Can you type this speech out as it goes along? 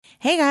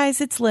Hey guys,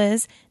 it's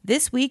Liz.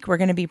 This week we're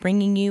going to be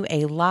bringing you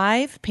a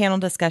live panel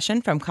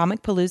discussion from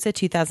Comic Palooza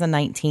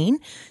 2019.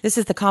 This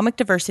is the comic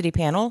diversity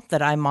panel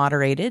that I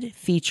moderated,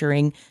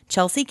 featuring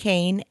Chelsea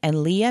Cain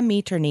and Leah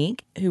Miternique,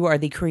 who are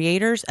the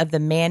creators of the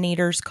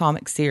Man-Eaters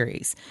comic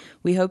series.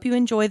 We hope you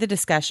enjoy the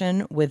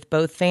discussion with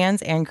both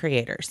fans and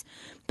creators.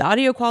 The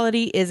audio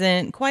quality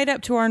isn't quite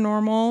up to our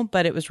normal,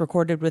 but it was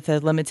recorded with a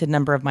limited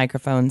number of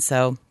microphones,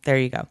 so there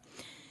you go.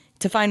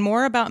 To find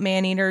more about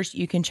Man-Eaters,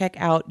 you can check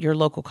out your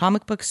local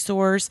comic book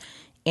stores,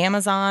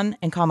 Amazon,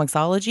 and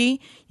Comixology.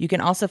 You can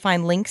also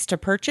find links to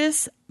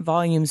purchase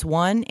volumes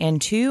 1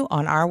 and 2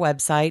 on our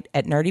website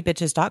at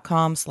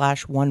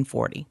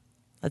nerdybitches.com/140.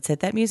 Let's hit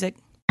that music.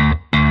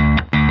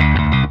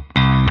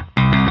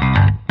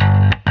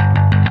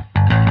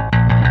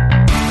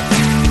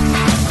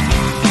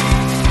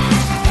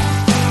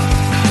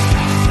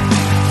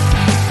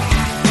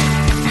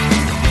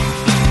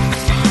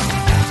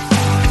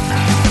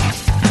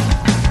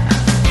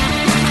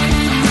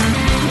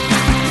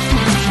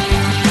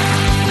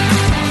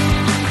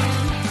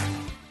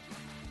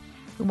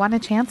 Want a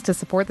chance to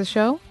support the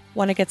show?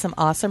 Want to get some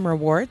awesome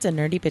rewards and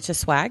Nerdy Bitches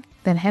swag?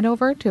 Then head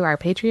over to our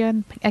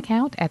Patreon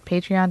account at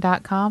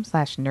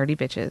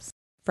patreon.com/nerdybitches.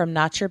 From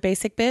not your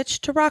basic bitch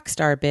to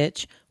rockstar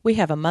bitch, we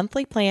have a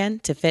monthly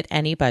plan to fit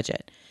any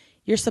budget.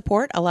 Your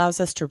support allows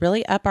us to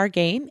really up our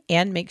game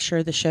and make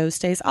sure the show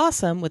stays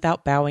awesome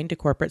without bowing to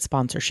corporate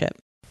sponsorship.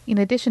 In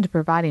addition to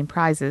providing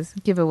prizes,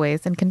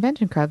 giveaways, and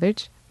convention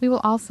coverage, we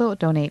will also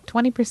donate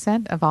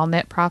 20% of all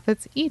net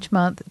profits each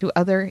month to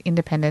other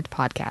independent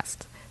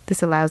podcasts.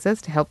 This allows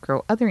us to help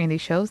grow other indie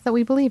shows that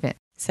we believe in.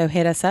 So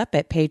hit us up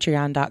at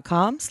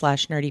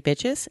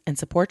patreon.com/nerdybitches and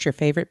support your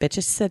favorite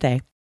bitches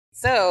today.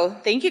 So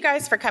thank you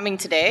guys for coming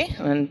today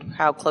and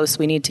how close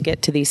we need to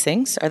get to these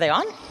things. Are they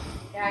on?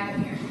 Yeah, I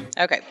can hear.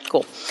 Okay,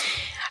 cool.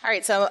 All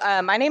right, so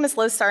my name is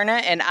Liz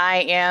Sarna, and I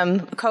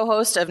am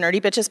co-host of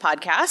Nerdy Bitches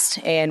podcast,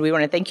 and we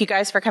want to thank you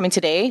guys for coming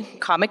today,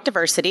 Comic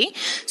Diversity.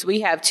 So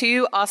we have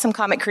two awesome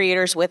comic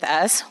creators with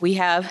us. We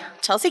have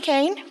Chelsea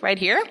Cain right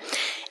here,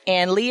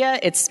 and Leah,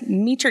 it's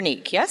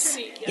Miternique, yes?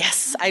 Miternique,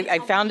 yes. I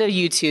found a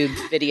YouTube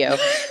video.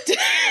 French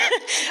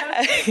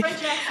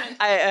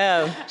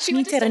accent. She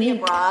went to study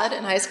abroad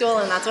in high school,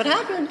 and that's what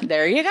happened.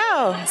 There you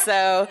go.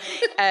 So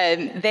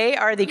they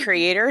are the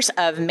creators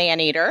of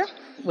Man-Eater,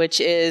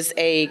 which is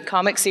a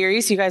comic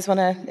series. You guys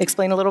want to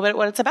explain a little bit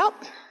what it's about?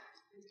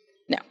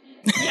 No.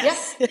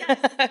 Yes.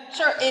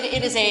 Sure.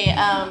 It is a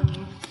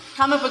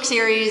comic book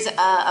series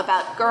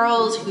about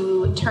girls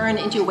who turn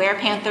into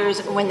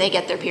werepanthers when they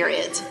get their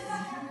periods.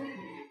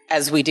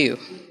 As we do.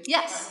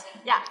 Yes.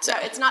 Yeah. So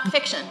it's not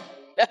fiction.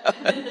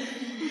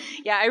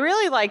 Yeah, I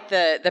really like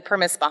the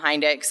premise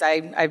behind it because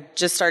I've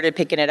just started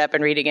picking it up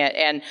and reading it.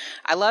 And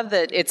I love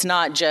that it's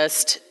not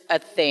just a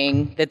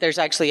thing, that there's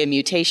actually a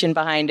mutation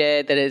behind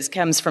it, that it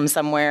comes from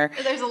somewhere.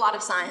 There's a lot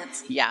of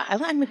science. Yeah,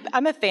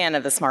 I'm a fan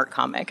of the smart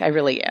comic. I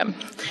really am.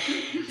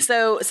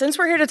 So since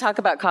we're here to talk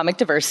about comic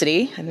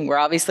diversity, I think we're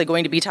obviously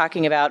going to be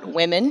talking about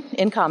women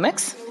in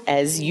comics,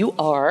 as you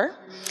are.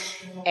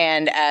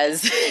 And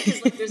as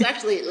there's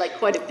actually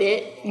quite a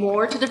bit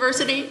more to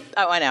diversity.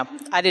 Oh, I know.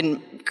 I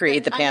didn't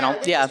create the panel.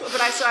 Yeah,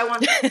 so I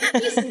want to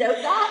please note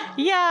that.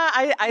 Yeah,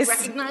 I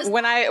recognize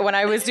when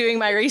I was doing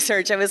my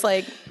research, I was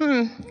like,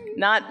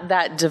 not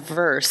that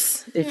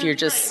diverse. If you're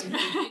just,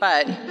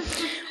 but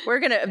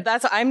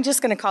I'm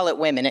just gonna call it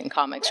women in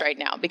comics right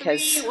now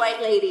because 3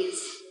 white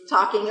ladies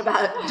talking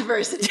about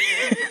diversity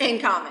in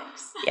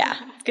comics. Yeah,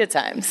 good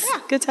times. Yeah.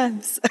 Good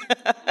times.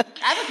 I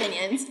have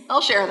opinions.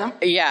 I'll share them.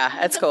 Yeah,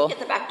 that's cool. Get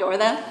the back door,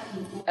 though.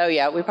 Oh,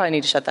 yeah, we probably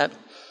need to shut that.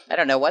 I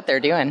don't know what they're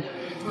doing.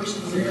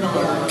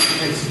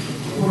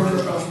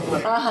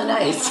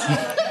 Nice.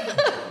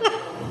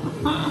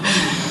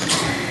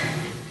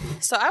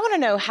 So I want to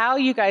know how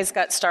you guys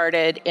got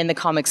started in the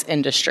comics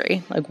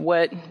industry.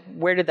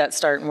 Where did that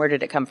start and where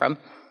did it come from?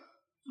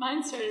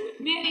 Mine started with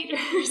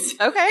Man-Eaters.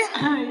 Okay.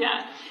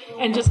 Yeah,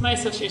 and just my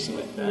association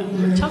with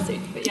Chelsea.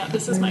 But yeah,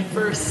 this is my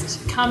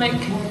first comic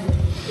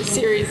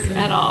series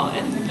at all,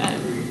 and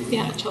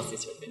Chelsea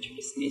sort of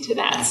introduced me to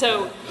that.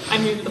 So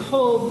I'm into the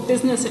whole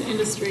business and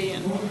industry.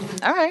 And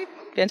all right,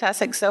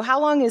 fantastic. So how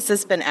long has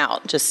this been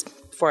out, just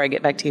before I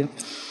get back to you?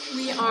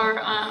 We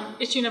are,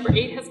 issue number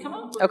 8 has come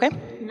out. Okay.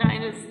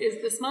 9 is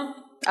this month.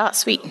 Ah,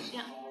 sweet.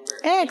 Yeah.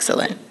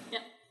 Excellent. Yeah.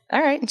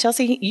 All right,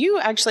 Chelsea, you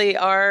actually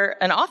are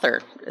an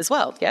author as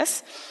well,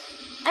 yes?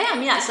 I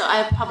am, yeah. So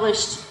I've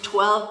published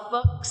 12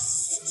 books,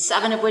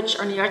 7 of which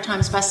are New York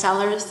Times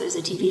bestsellers. There's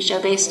a TV show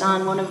based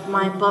on one of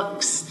my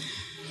books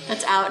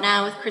that's out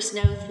now with Chris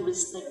Noth, who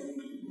was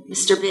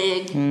Mr.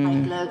 Big,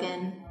 Mike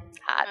Logan.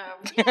 Hot.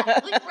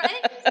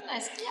 Right? He's a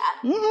nice,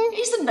 Mm-hmm.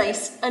 He's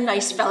a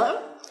nice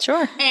fellow.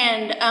 Sure.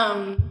 And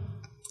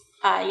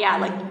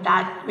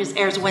that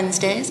airs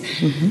Wednesdays.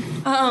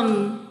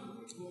 Mm-hmm.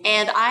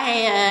 And I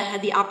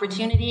had the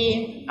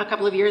opportunity a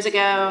couple of years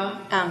ago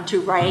to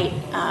write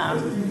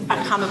a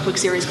comic book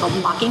series called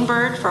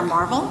Mockingbird for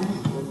Marvel,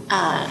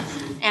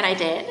 and I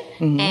did.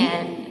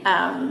 Mm-hmm.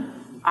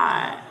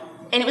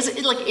 And it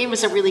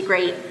was a really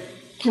great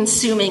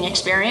consuming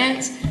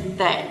experience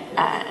that,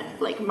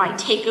 like, my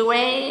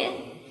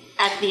takeaway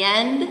at the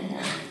end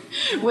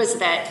was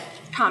that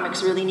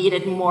comics really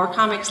needed more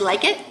comics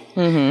like it.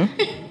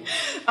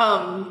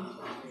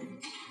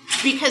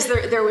 Because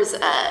there was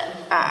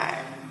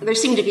there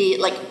seemed to be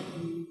like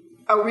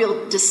a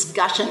real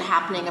discussion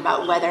happening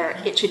about whether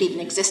it should even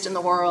exist in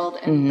the world,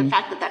 and the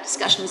fact that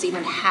discussion was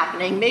even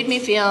happening made me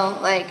feel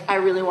like I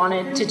really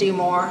wanted to do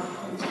more.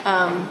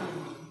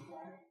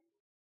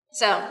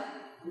 So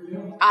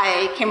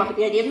I came up with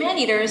the idea of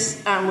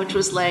Man-Eaters, which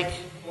was like,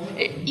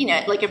 you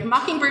know, like if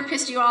Mockingbird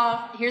pissed you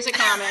off, here's a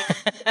comic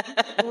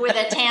with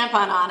a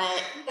tampon on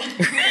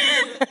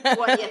it.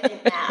 What do you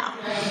think now?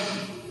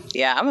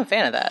 Yeah, I'm a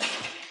fan of that.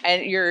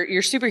 And your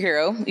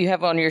superhero you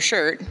have on your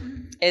shirt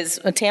is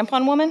a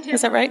tampon woman.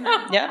 Is that right?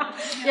 Yeah.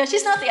 Yeah,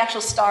 she's not the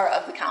actual star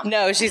of the comic.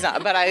 No, she's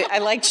not. But I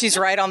like she's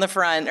right on the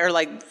front, or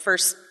like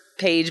first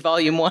page,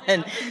 volume 1.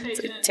 It's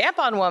a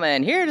tampon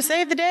woman here to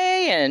save the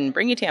day and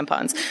bring you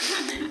tampons.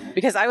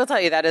 Because I will tell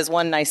you, that is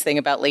one nice thing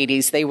about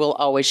ladies. They will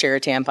always share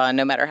a tampon,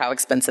 no matter how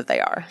expensive they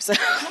are. So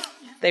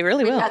they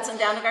really will. We've got some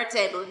down at our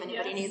table if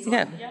anybody needs one.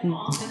 Yeah.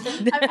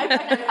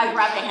 I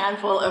grabbed a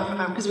handful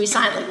of, because we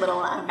signed like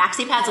little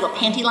maxi pads, little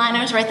panty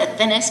liners, right, the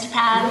thinnest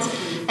pads,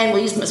 and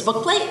we'll use them as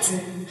book plates.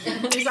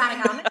 We sign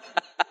a comic.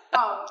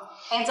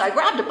 And so I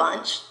grabbed a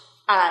bunch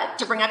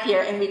to bring up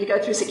here, and we had to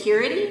go through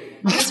security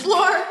on this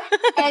floor,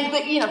 and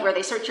you know, where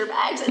they search your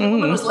bags, and the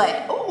woman was like,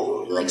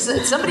 "Oh, like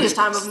somebody's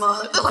time of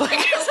month."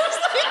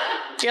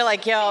 You're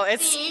like, yo,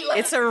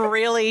 it's a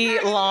really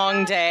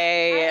long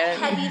day.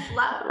 Heavy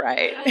flow.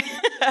 Right.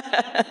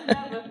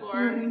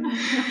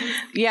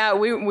 Yeah,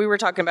 we were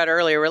talking about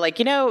earlier. We're like,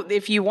 you know,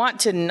 if you want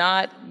to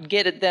not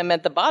get them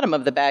at the bottom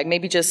of the bag,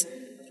 maybe just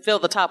fill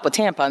the top with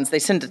tampons. They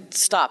tend to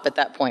stop at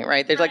that point,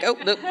 right? They're like, oh,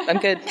 look, I'm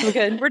good,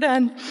 we're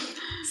done.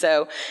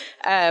 So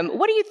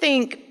what do you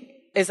think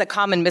is a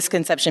common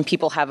misconception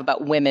people have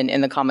about women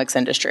in the comics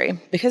industry?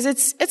 Because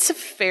it's a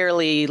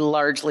fairly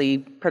largely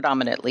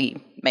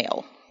predominantly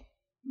male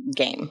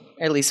game,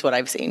 at least what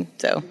I've seen.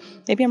 So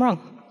maybe I'm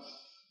wrong.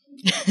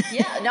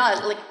 Yeah,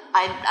 no, like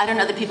I don't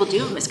know that people do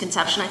have a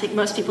misconception. I think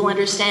most people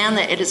understand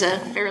that it is a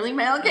fairly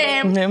male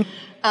game.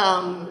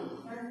 Mm-hmm.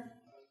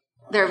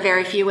 There are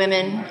very few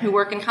women who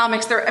work in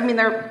comics. There are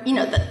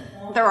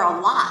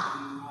a lot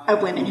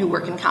of women who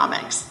work in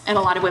comics, and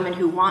a lot of women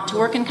who want to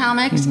work in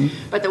comics.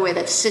 Mm-hmm. But the way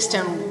that the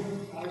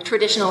system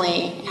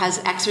traditionally has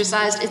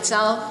exercised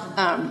itself,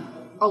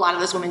 a lot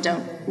of those women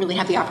don't really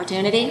have the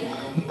opportunity.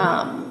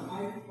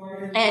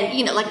 And,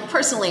 you know, like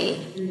personally,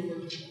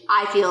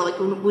 I feel like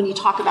when you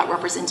talk about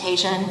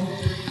representation,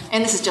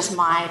 and this is just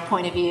my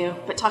point of view,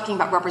 but talking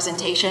about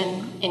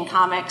representation in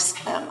comics,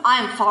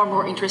 I am far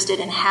more interested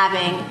in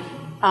having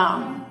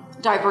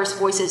diverse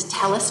voices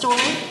tell a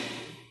story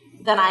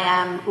than I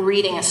am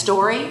reading a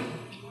story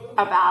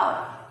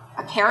about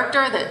a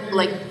character that,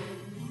 like,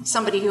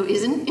 somebody who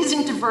isn't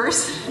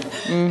diverse.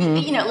 Mm-hmm.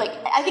 You know, like,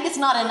 I think it's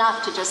not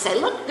enough to just say,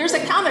 look, there's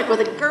a comic with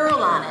a girl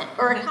on it,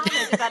 or a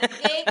comic about a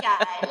gay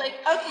guy. Like,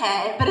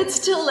 okay, but it's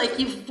still like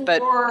you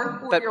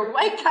four your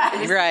white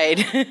guys, right,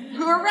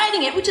 who are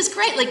writing it, which is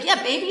great. Like,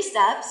 yeah, baby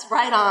steps,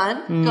 right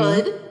on, mm-hmm.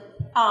 Good.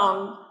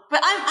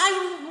 But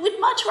I would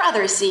much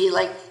rather see,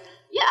 like,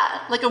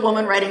 yeah, like a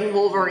woman writing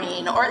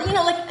Wolverine, or, you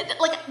know,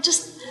 like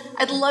just,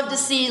 I'd love to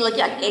see, like,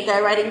 yeah, gay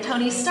guy writing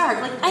Tony Stark.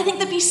 Like, I think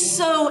that'd be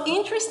so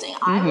interesting.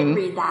 Mm-hmm. I would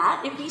read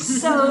that. It'd be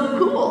so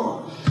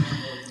cool.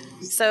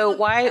 So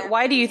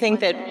why do you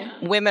think that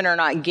women are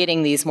not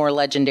getting these more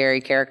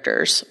legendary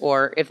characters,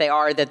 or if they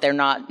are, that they're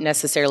not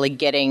necessarily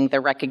getting the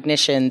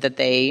recognition that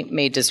they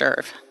may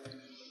deserve?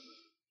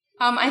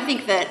 I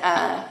think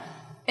that,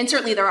 and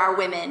certainly there are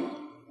women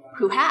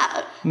who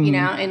have, mm-hmm. you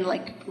know, and,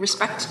 like,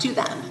 respect to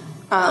them.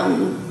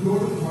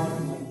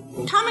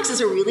 Comics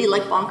is a really,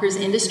 like, bonkers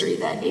industry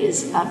that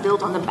is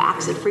built on the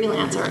backs of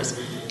freelancers,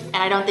 and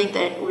I don't think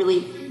that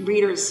really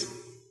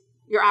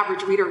your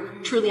average reader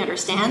truly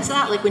understands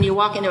that. Like, when you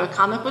walk into a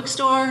comic book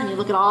store and you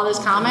look at all those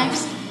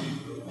comics,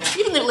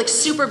 even the, like,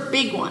 super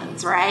big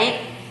ones, right?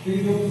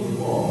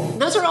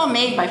 Those are all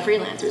made by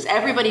freelancers.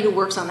 Everybody who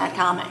works on that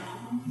comic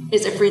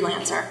is a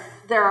freelancer.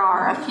 There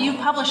are a few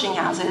publishing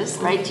houses,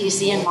 right?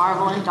 DC and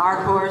Marvel and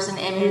Dark Horse and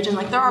Image, and,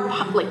 like, there are,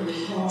 like,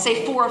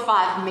 say 4 or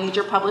 5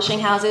 major publishing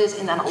houses,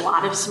 and then a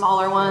lot of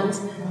smaller ones.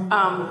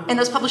 And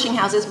those publishing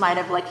houses might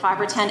have, like,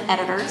 5 or 10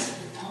 editors,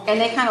 and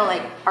they kind of,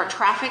 like, are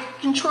traffic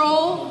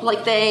control.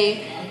 Like,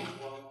 they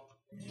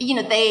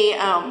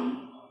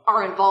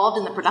are involved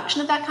in the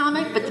production of that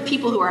comic, but the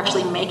people who are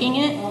actually making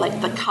it, like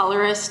the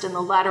colorist and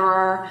the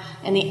letterer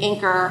and the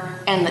inker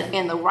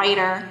and the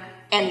writer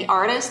and the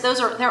artists,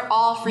 they're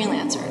all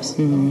freelancers.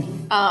 Mm-hmm.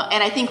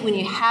 And I think when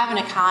you have an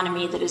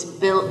economy that is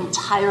built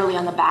entirely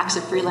on the backs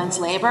of freelance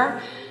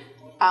labor,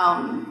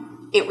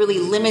 it really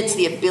limits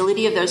the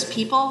ability of those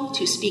people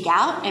to speak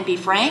out and be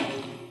frank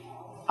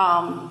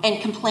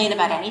and complain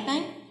about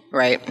anything.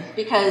 Right.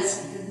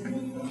 Because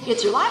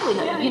it's your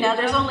livelihood. You know,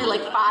 there's only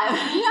like 5.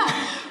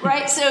 Yeah.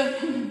 Right. So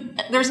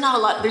there's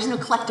no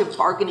collective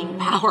bargaining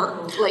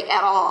power, like,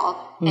 at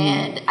all.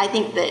 And I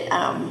think that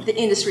the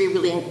industry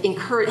really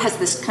has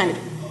this kind of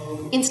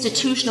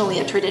institutionally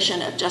a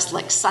tradition of just,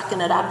 like,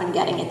 sucking it up and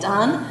getting it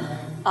done.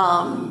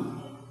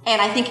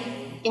 And I think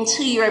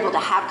until you're able to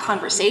have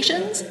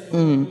conversations,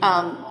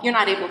 you're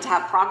not able to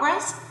have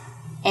progress.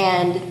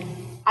 And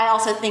I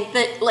also think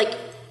that, like,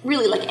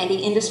 really like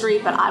any industry,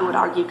 but I would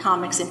argue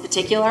comics in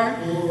particular,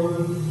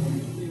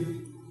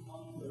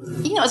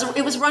 you know,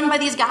 it was run by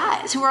these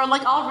guys who are,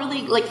 like, all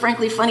really, like,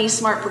 frankly funny,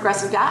 smart,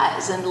 progressive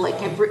guys, and, like,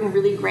 have written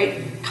really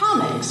great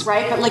comics,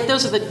 right? But, like,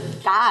 those are the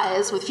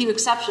guys, with few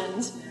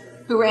exceptions,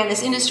 who ran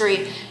this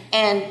industry,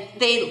 and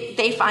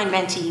they find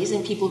mentees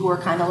and people who are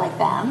kind of like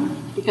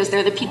them because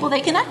they're the people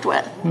they connect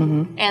with.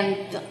 And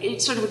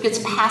it sort of gets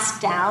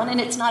passed down,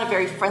 and it's not a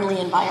very friendly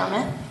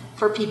environment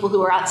for people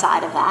who are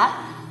outside of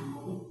that.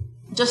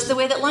 Just the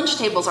way that lunch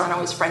tables aren't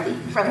always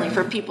friendly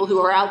for people who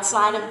are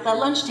outside of the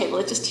lunch table.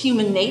 It's just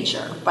human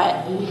nature.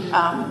 But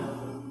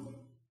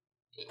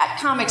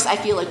comics, I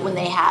feel like when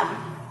they have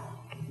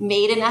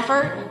made an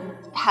effort,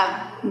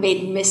 have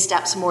made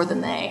missteps more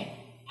than they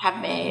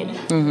have made,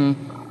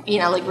 you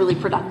know, like really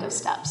productive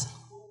steps.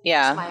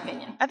 Yeah. That's my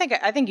opinion.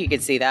 I think you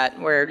could see that,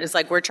 where it's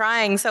like we're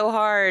trying so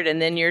hard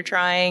and then you're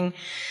trying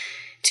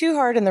too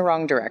hard in the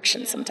wrong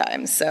direction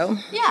sometimes. So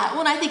yeah, well,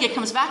 and I think it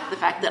comes back to the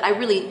fact that I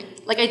really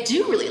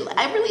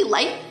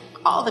like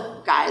all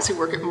the guys who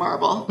work at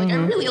Marvel. Like, I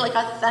really, like,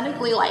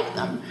 authentically like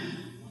them,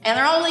 and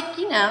they're all, like,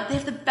 you know, they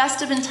have the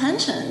best of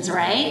intentions,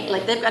 right?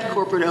 Like, they've got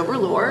corporate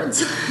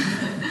overlords,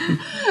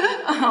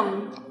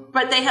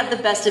 but they have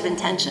the best of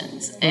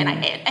intentions, and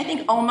I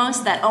think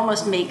that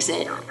almost makes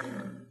it.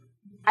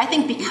 I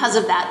think because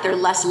of that, they're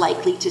less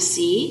likely to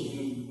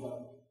see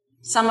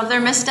some of their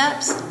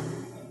missteps.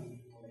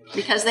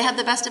 Because they have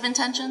the best of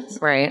intentions.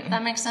 Right.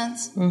 That makes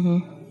sense?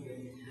 Well,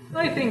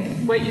 I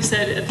think what you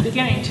said at the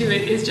beginning, too,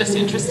 is just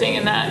interesting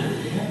in that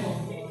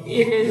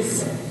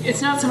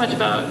it's not so much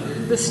about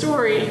the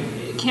story.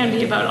 It can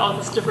be about all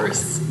this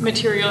diverse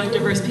material and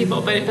diverse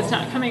people, but if it's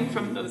not coming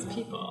from those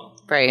people.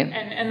 Right.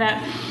 And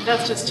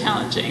that's just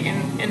challenging.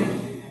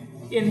 And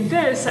in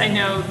this, I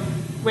know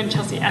when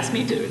Chelsea asked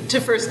me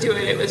to first do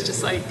it, it was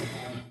just like,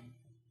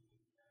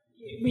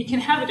 we can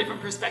have a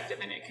different perspective,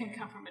 and it can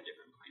come from a different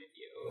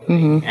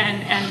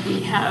and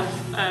we have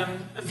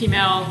a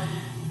female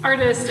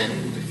artist and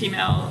a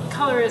female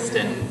colorist,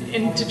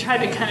 and to try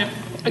to kind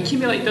of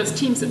accumulate those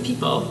teams of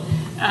people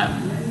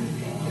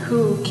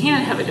who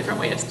can have a different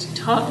way of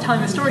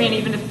telling the story, and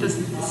even if the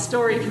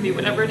story can be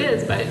whatever it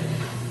is, but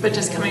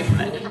just coming from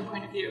that different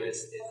point of view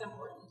is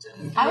important.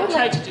 And I would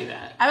try to do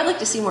that. I would like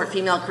to see more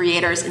female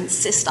creators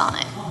insist on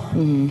it.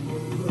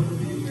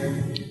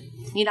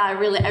 You know, I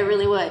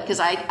really would, because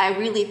I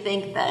really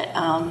think that.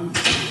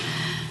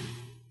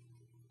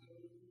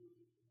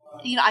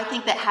 You know, I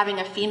think that having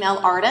a female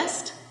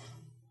artist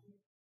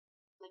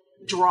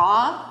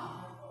draw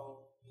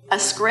a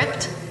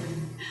script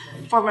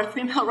from a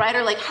female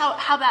writer, like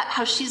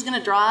how she's going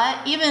to draw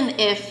it, even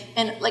if,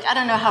 and, like, I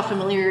don't know how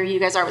familiar you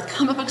guys are with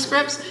comic book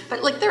scripts,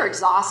 but, like, they're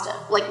exhaustive,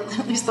 like,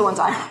 at least the ones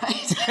I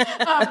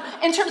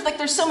write. In terms, like,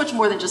 there's so much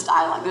more than just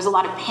dialogue. There's a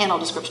lot of panel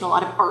description, a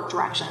lot of art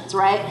directions,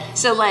 right?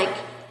 So, like,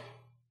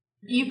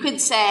 you could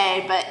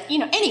say, but, you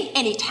know,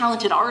 any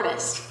talented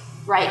artist,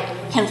 right,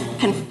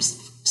 can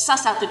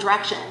suss out the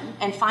direction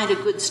and find a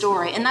good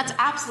story, and that's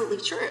absolutely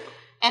true.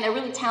 And a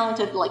really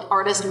talented, like,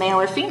 artist, male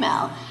or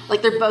female,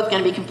 like, they're both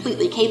going to be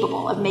completely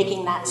capable of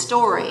making that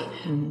story,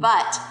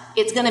 but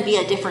it's going to be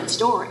a different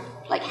story.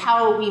 Like,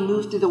 how we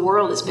move through the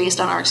world is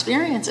based on our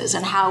experiences,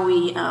 and how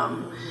we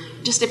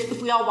just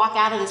if we all walk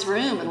out of this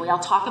room and we all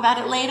talk about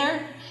it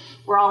later,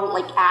 we're all,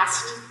 like,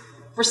 asked.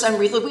 For some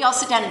reason, we all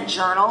sit down and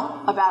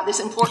journal about this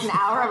important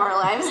hour of our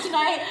lives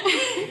tonight.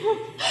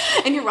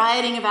 And you're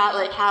writing about,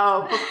 like,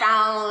 how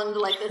profound,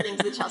 like, the things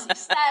that Chelsea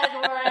said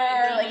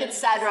were, like,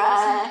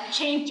 etc.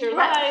 Changed your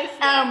life.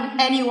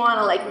 And you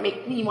want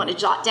to, you want to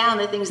jot down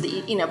the things that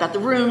you know about the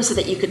room so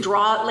that you could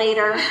draw it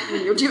later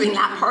when you're doing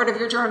that part of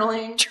your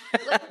journaling.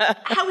 Like,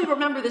 how we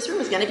remember this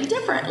room is going to be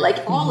different.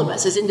 Like, all of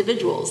us as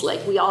individuals,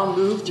 like, we all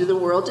move through the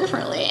world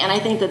differently. And I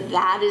think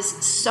that is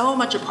so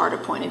much a part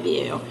of point of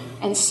view,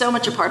 and so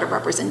much a part of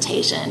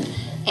representation.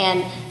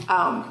 And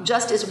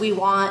just as we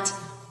want,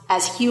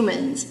 as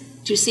humans,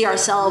 to see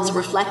ourselves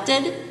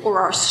reflected or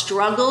our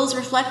struggles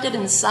reflected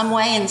in some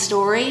way in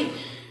story,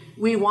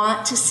 we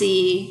want to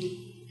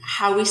see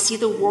how we see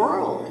the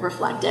world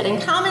reflected.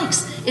 And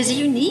comics is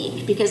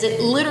unique because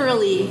it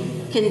literally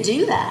can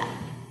do that.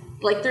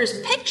 Like, there's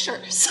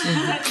pictures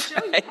that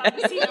show you how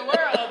to see the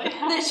world.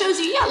 That shows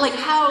you, yeah, like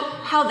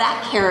how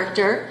that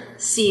character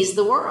sees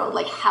the world,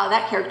 like how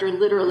that character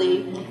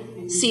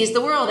literally sees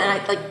the world.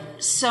 And like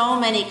so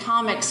many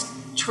comics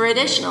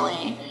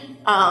traditionally,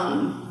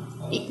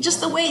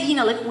 just the way, you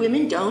know, like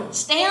women don't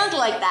stand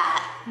like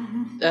that.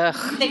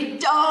 Ugh. They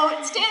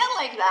don't stand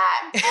like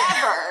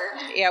that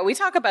ever. Yeah, we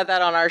talk about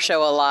that on our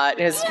show a lot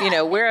because, you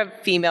know, we're a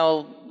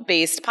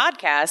female-based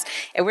podcast,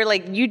 and we're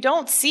like, you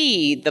don't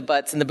see the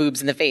butts and the boobs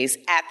and the face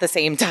at the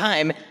same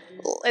time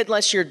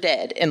unless you're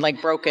dead and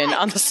like broken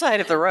on the side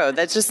of the road.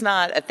 That's just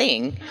not a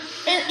thing.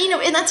 And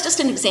and that's just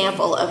an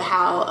example of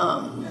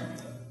how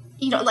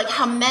like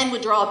how men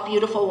would draw a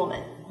beautiful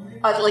woman,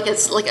 like a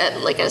sort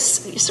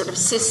of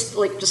cis,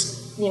 like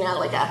just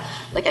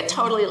like a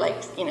totally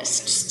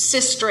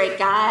cis straight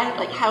guy,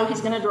 like how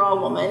he's going to draw a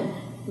woman.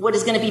 What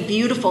is going to be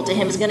beautiful to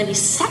him is going to be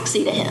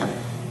sexy to him,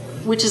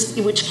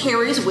 which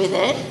carries with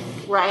it,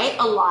 right,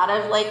 a lot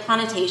of like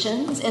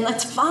connotations, and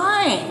that's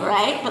fine,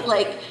 right? But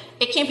like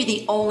it can't be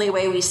the only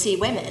way we see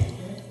women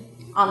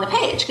on the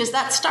page, because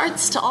that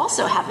starts to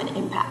also have an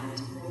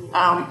impact.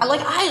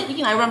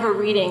 I remember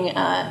reading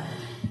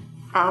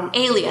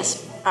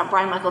Alias,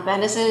 Brian Michael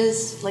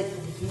Bendis's like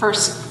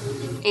first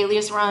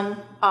Alias run,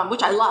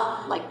 which I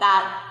love. Like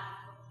that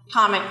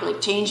comic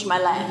like changed my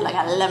life. Like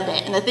I loved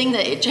it, and the thing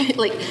that it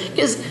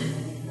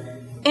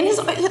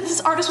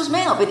his artist was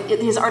male, but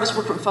his artist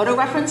worked from photo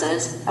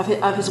references of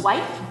his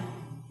wife,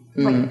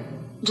 like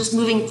just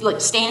moving,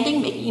 like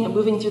standing,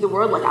 moving through the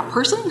world like a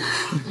person.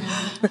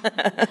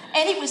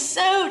 And it was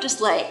so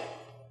just like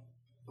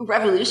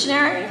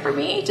revolutionary for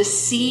me to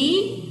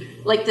see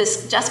like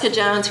this Jessica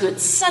Jones who had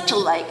such a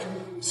like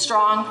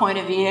strong point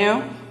of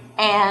view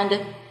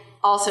and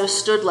also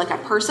stood like a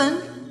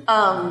person.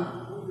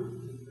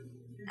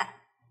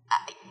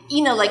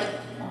 Like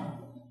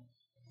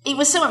it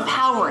was so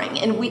empowering,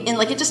 and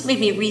it just made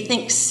me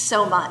rethink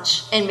so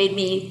much and made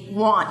me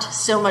want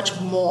so much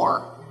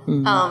more.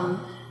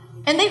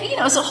 And they,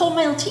 it's a whole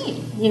male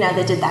team,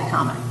 that did that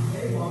comic.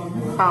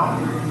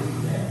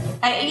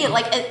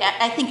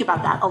 I think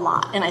about that a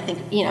lot, and I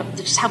think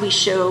just how we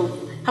show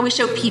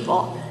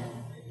people,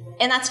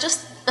 and that's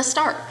just a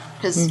start,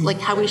 because like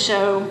how we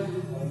show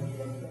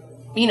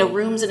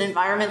rooms and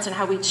environments, and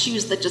how we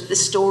choose the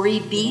story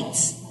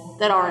beats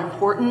that are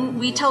important.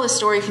 We tell a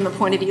story from the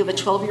point of view of a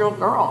 12-year-old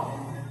girl.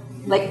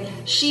 Like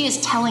she is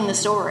telling the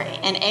story,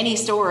 and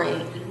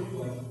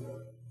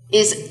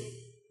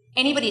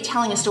anybody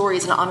telling a story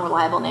is an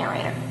unreliable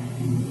narrator.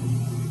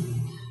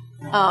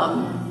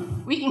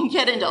 We can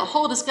get into a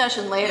whole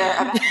discussion later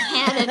about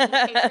canon and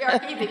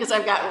patriarchy, because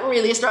I've got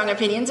really strong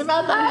opinions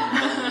about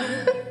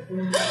that.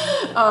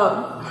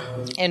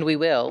 And we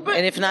will.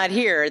 And if not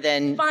here,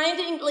 then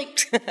finding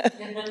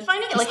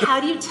it, like how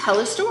do you tell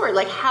a story?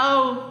 Like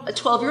how a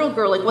 12-year-old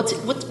girl, like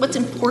what's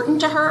important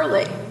to her,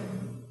 like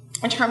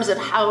in terms of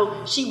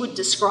how she would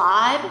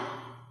describe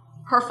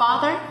her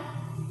father.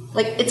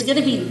 Like it's going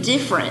to be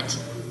different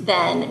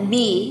than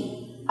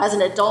me as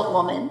an adult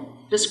woman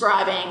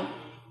describing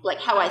like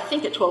how I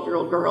think a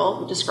 12-year-old girl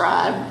would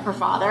describe her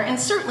father, and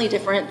certainly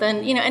different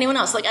than anyone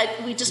else. Like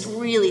we just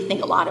really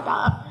think a lot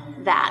about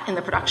that in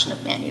the production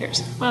of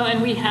Man-Eaters. Well,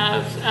 and we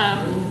have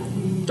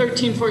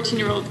 13,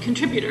 14-year-old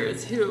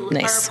contributors who are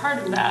a part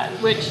of that,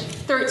 which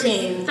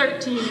 13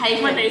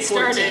 when they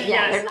started. 14,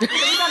 yeah, yes. We're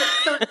not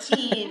a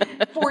 13,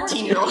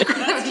 14-year-old.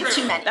 That would be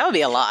too many. That would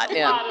be a lot.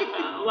 Yeah.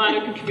 A lot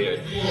of contributors.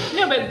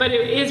 No, but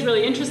it is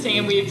really interesting,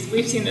 and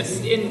we've seen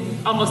this in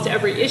almost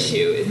every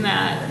issue, in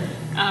that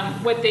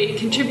what they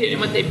contribute and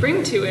what they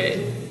bring to it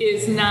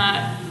is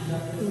not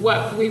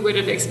what we would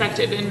have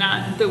expected, and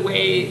not the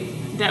way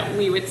that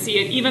we would see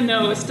it, even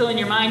though still in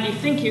your mind you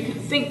think you can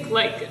think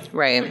like a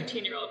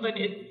 13-year-old, but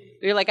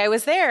you're like, I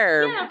was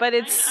there, but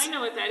I know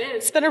what that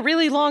is. It's been a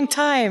really long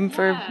time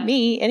for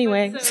me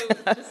anyway. So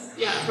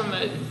from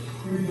a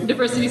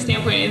diversity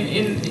standpoint,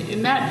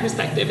 in that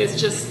perspective, it's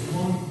just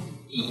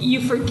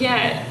you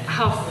forget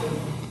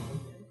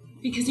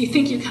because you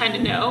think you kind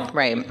of know,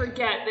 right? You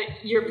forget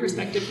that your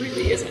perspective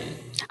really isn't.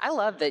 I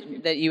love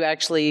that you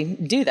actually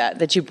do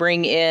that you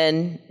bring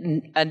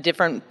in a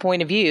different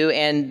point of view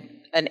and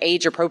an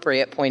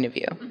age-appropriate point of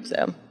view.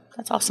 So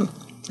that's awesome.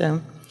 So,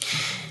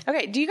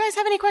 okay, do you guys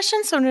have any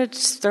questions? I'm going to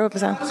just throw up a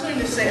sound. I was going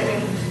to say,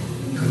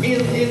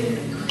 in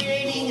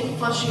creating and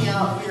fleshing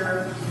out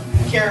your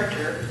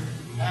character,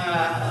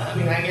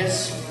 I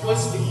guess,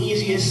 what's the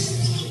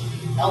easiest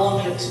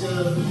element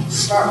to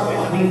start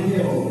with?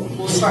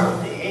 We'll start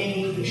with the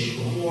age,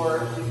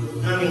 or,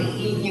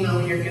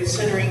 you're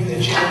considering the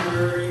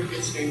gender, you're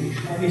considering,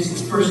 is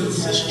this person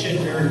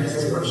cisgender, is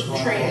this person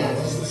trans,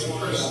 is this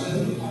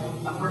person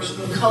a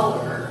person of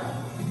color?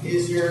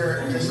 Does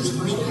this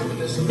person have a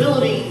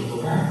disability?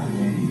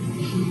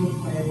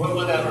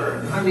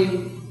 Whatever.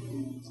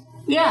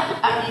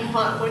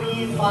 What do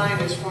you find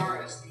as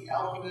far as the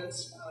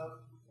elements of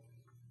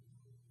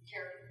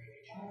character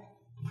creation?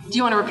 Do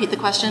you want to repeat the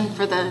question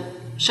for the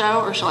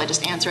show, or shall I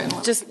just answer it?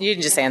 You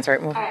can just answer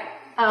it. All right.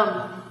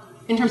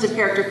 In terms of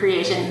character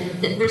creation,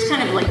 there's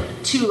kind of like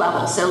two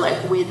levels. So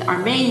like with our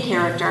main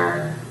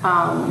character,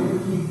 I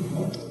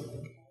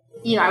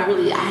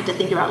had to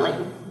think about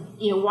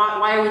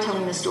why are we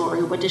telling this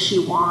story? What does she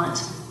want?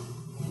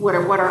 What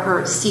are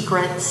her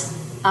secrets?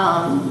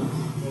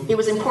 It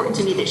was important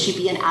to me that she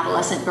be an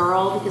adolescent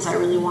girl, because I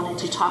really wanted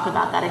to talk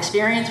about that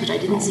experience, which I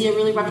didn't see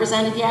really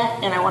represented yet,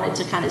 and I wanted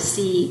to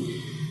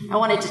I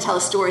wanted to tell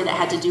a story that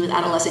had to do with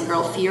adolescent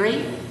girl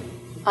fury.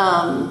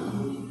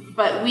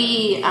 But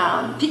we,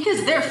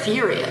 because they're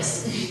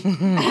furious,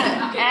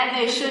 and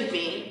they should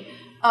be,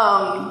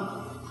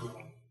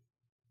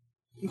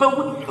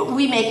 but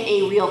we make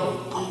a real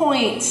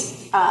point,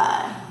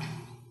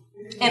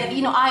 and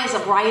I as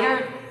a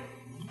writer,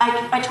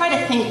 I try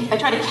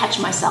to catch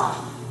myself,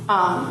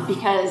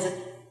 because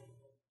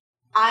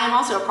I am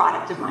also a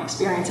product of my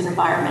experience and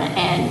environment,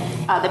 and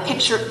the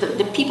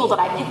people that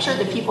I picture,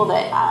 the people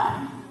that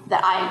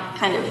I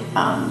kind of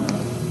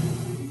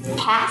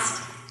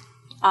past,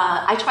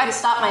 I try to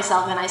stop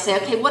myself and I say,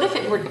 okay, what if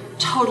it were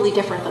totally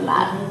different than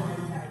that?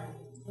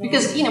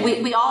 Because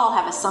we all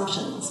have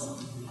assumptions,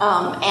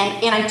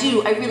 and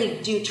I really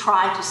do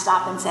try to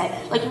stop and say,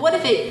 like, what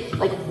if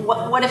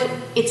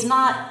it's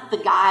not the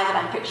guy that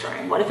I'm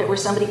picturing? What if it were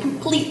somebody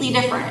completely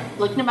different?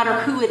 Like, no matter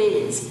who it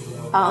is.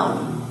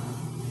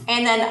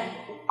 And then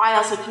I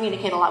also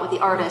communicate a lot with the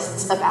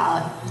artists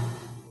about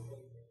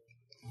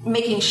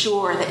making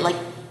sure that, like,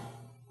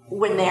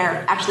 when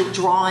they're actually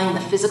drawing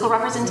the physical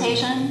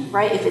representation,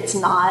 right, if it's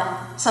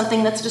not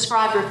something that's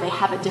described or if they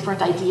have a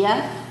different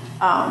idea,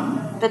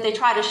 that they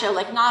try to show,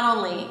 like, not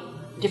only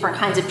different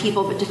kinds of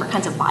people but different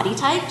kinds of body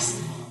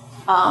types.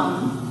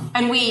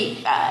 And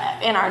we,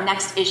 in our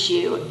next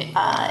issue,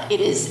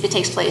 it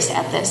takes place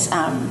at this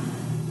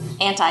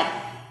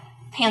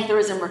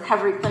anti-Pantherism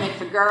recovery clinic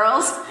for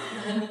girls.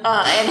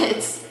 And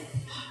it's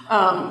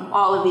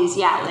all of these,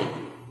 like,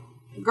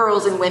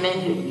 girls and women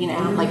who,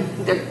 like,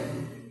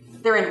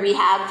 they're in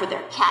rehab for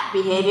their cat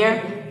behavior.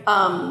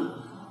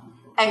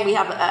 And we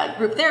have a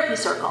group therapy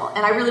circle.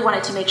 And I really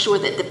wanted to make sure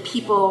that the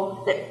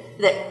people,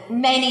 that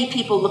many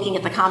people looking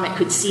at the comic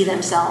could see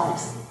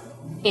themselves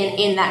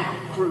in that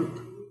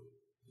group.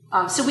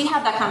 So we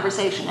have that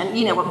conversation. And,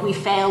 we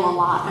fail a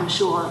lot, I'm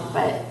sure,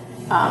 but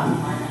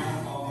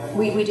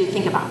we do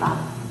think about that.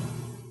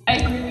 I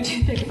agree, we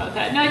do think about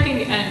that. No, I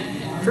think,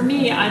 and for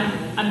me,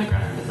 I'm the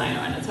graphic designer,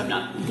 and so I'm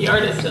not the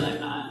artist, and I'm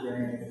not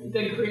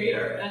the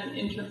creator, and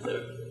in terms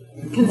of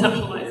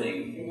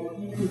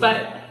conceptualizing.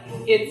 But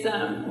it's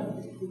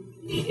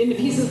in the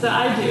pieces that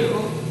I do.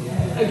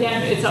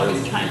 Again, it's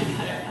always trying to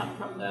kind of come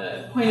from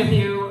the point of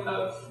view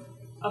of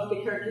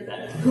the character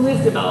who is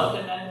developed,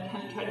 and then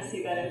kind of try to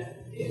see that as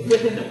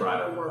within the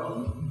broader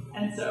world.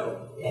 And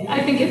so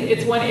I think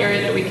it's one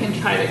area that we can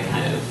try to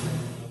kind of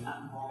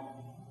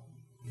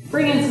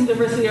bring in some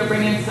diversity or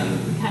bring in some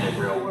kind of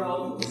real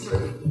world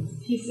sort of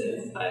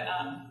pieces, but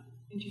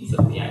in terms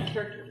of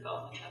character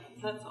development,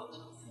 that's all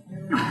Chelsea.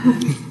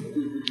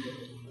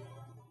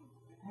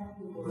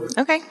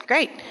 Okay,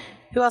 great.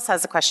 Who else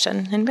has a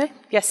question? Anybody?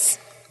 Yes.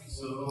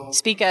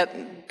 Speak up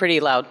pretty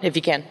loud if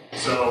you can.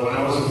 So when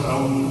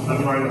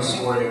I'm writing a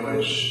story in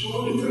which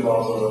it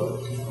involves a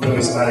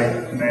really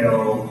static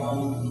male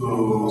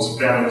whose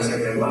family was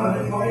taken by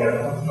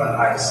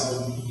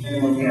ICE.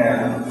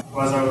 And as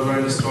I was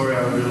writing the story, I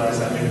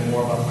realized I needed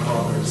more about the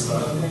father and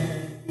stuff.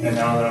 And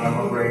now that I'm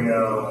going to bring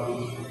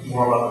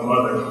more about the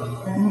mother,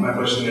 my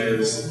question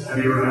is, have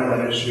you ever had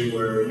that issue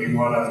where you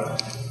want to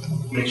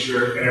make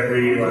sure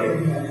every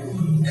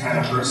kind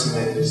of person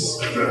is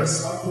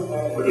addressed,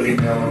 whether it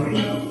be male or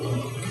female?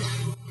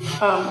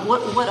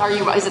 What are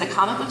you? Is it a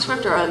comic book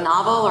script or a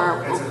novel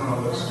or? It's a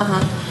comic book script.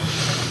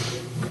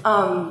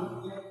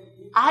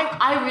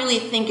 I really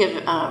think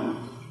of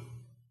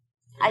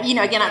I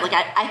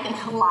think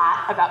a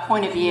lot about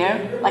point of view.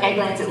 Like, I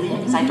glance at Leah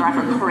because I drive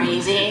her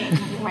crazy.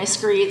 My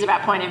screeds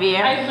about point of view.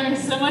 I've learned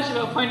so much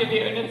about point of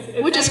view, and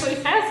it's actually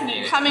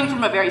fascinating. Coming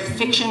from a very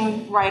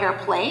fiction writer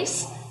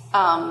place,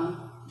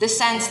 the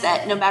sense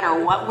that no matter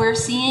what we're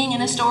seeing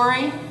in a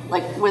story,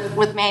 like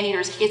with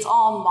Man-Eaters, it's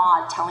all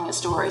Maud telling a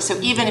story. So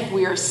even if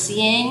we are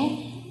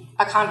seeing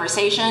a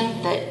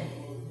conversation that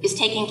is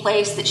taking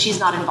place that she's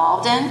not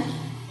involved in,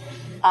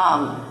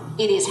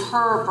 it is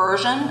her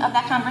version of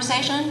that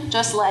conversation,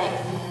 just like,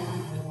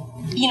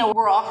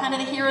 we're all kind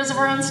of the heroes of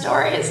our own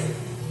stories.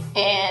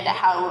 And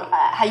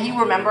how you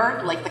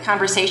remember, like, the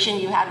conversation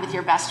you had with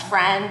your best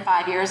friend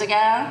 5 years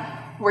ago,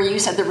 where you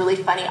said the really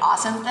funny,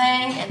 awesome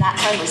thing, and that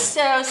friend was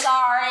so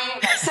sorry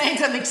about saying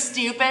something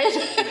stupid.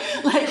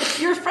 Like,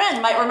 your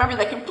friend might remember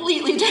that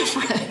completely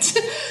different.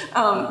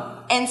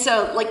 And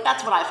so, like,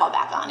 that's what I fall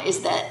back on,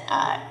 is that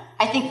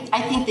I think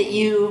that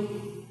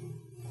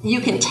you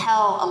can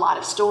tell a lot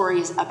of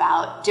stories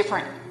about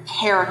different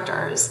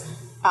characters,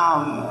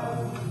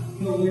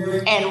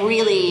 and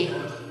really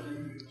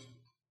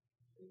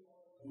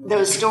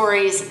those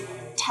stories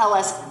tell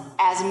us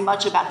as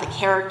much about the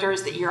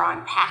characters that you're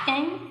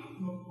unpacking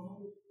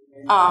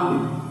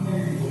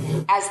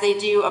as they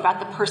do about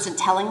the person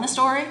telling the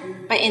story.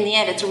 But in the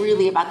end, it's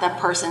really about the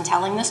person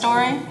telling the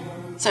story.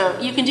 So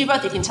you can do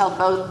both. You can tell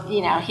both,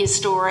 his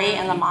story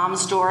and the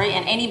mom's story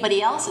and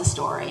anybody else's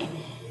story.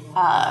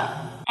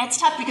 It's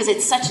tough because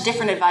it's such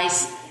different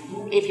advice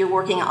if you're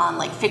working on,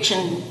 like,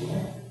 fiction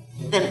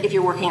than if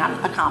you're working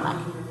on a comic.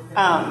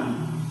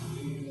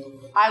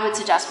 I would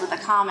suggest with a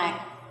comic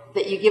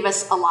that you give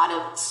us a lot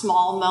of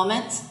small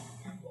moments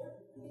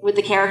with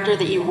the character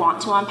that you want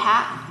to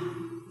unpack,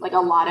 like a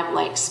lot of,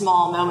 like,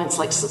 small moments,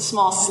 like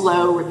small,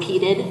 slow,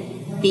 repeated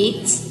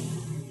beats,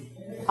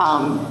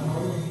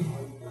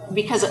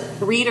 because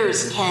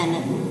readers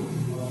can,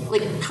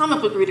 like, comic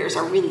book readers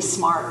are really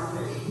smart.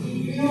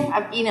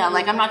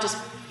 I'm not just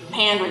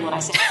pandering when I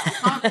say that.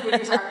 Comic book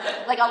readers are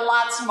like a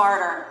lot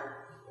smarter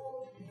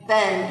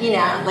than,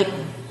 like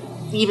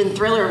even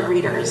thriller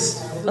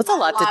readers. It's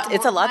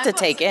a lot to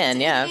take in,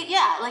 yeah.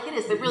 Yeah, like it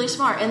is. They're really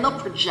smart, and they'll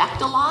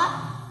project a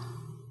lot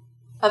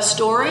of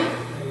story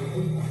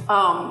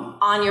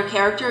on your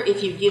character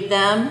if you give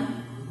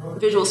them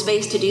visual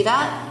space to do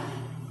that.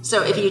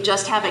 So if you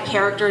just have a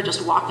character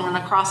just walking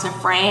across a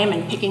frame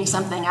and picking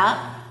something up,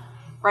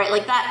 right,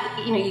 like that,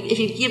 if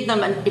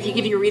you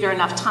give your reader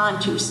enough time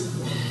to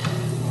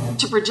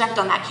project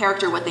on that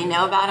character what they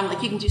know about him,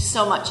 like you can do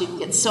so much, you can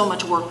get so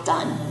much work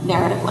done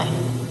narratively.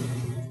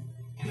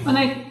 And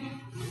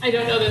I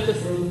don't know that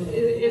this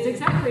is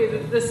exactly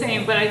the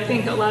same, but I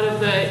think a lot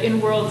of the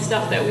in-world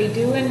stuff that we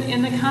do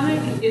in the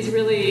comic is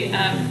really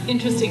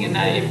interesting in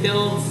that it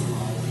builds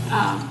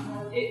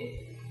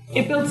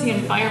it builds the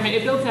environment,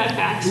 it builds that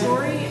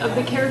backstory of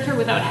the character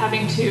without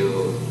having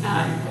to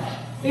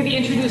maybe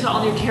introduce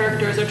all new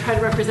characters or try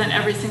to represent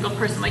every single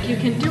person. Like you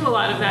can do a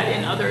lot of that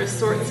in other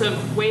sorts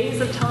of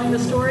ways of telling the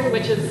story,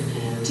 which is,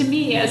 to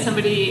me, as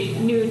somebody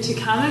new to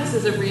comics,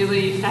 is a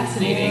really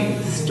fascinating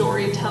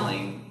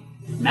storytelling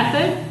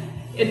method,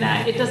 in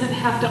that it doesn't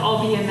have to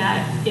all be in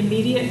that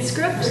immediate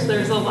script.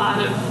 There's a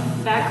lot of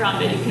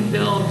background that you can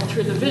build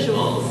through the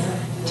visuals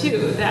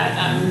too that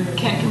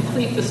can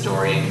complete the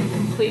story and can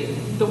complete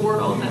the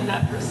world that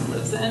that person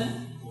lives in,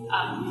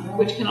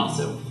 which can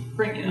also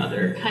bring in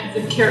other kinds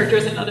of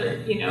characters and other,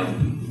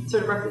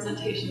 sort of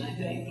representation, I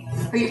think.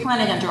 Are you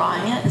planning on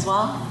drawing it as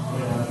well?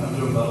 Yeah, I'm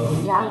doing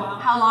both. Yeah.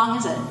 How long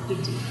is it? I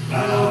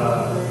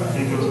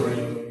think it was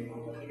originally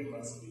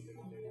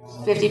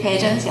 50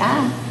 pages,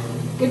 yeah.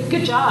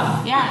 Good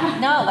job. Yeah,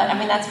 no,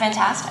 that's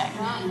fantastic.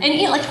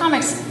 And like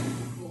comics,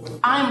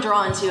 I'm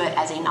drawn to it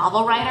as a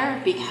novel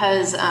writer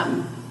because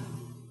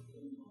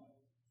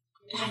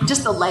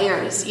just the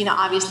layers,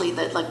 obviously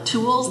the like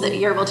tools that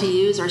you're able to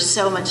use are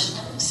so much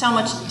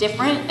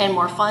different and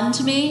more fun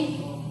to me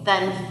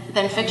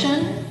than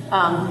fiction.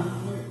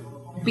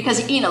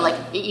 Because like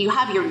you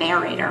have your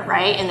narrator,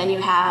 right? And then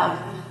you have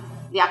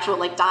the actual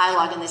like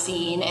dialogue in the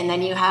scene, and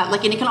then you have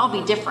like, and it can all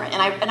be different.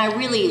 And I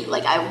really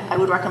like I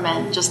would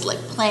recommend just like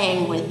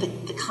playing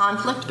with the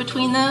conflict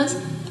between those,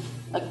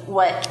 like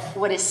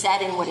what is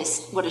said and what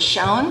is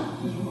shown.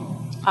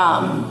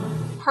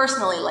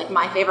 Personally, like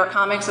my favorite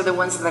comics are the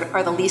ones that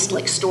are the least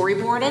like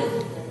storyboarded.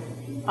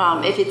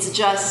 If it's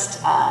just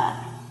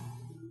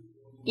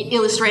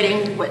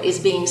illustrating what is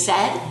being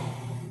said,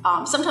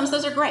 sometimes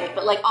those are great,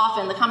 but like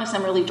often the comics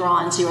I'm really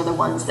drawn to are the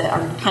ones that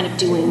are kind of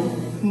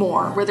doing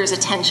more, where there's a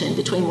tension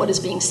between what is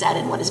being said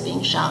and what is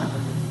being shown.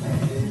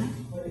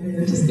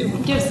 It just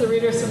gives the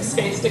reader some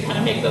space to kind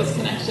of make those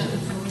connections.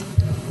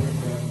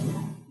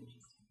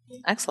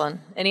 Excellent.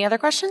 Any other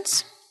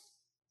questions?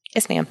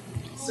 Yes, ma'am.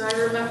 So I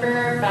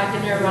remember back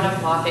in your run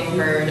of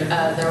Mockingbird,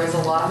 there was a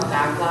lot of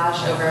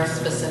backlash over a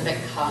specific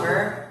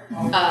cover.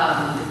 And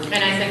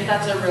I think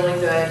that's a really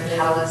good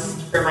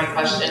catalyst for my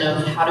question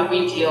of how do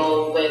we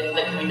deal with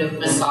the kind of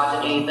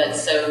misogyny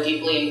that's so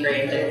deeply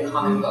ingrained in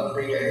comic book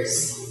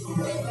readers?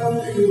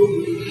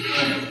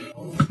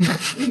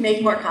 We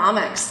make more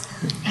comics.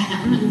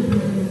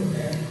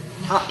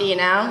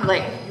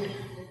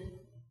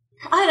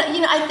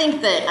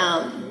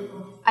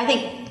 I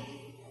think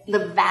the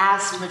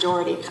vast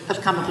majority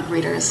of comic book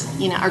readers,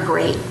 are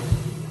great.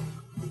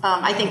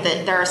 I think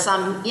that there are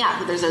some,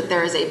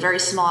 there is a very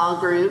small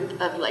group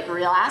of like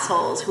real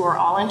assholes who are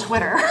all on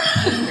Twitter.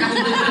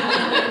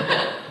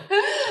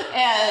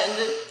 And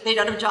they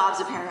don't have jobs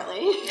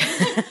apparently.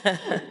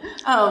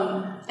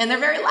 And they're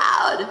very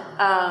loud.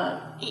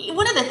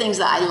 One of the things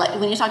that I like,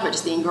 when you talk about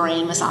just the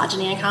ingrained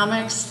misogyny in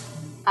comics,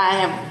 I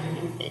have,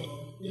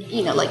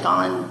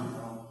 gone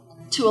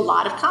to a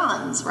lot of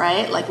cons,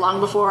 right? Like long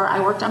before I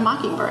worked on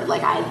Mockingbird,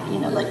 like I,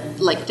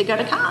 like to go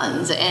to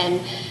cons,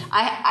 and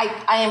I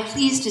am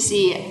pleased to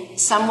see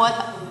somewhat,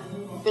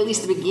 at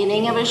least the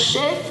beginning of a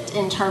shift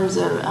in terms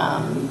of,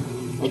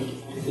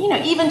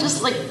 even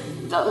just like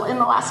in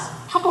the last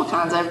couple of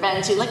cons I've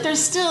been to, like there's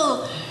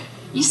still,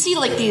 you see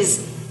like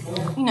these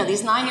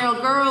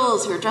 9-year-old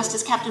girls who are dressed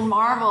as Captain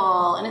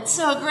Marvel, and it's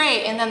so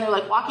great. And then they're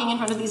like walking in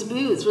front of these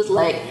booths with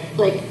like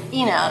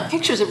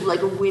pictures of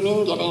like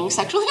women getting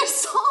sexually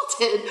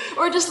assaulted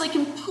or just like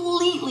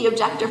completely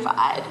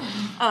objectified.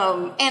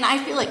 And I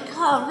feel like,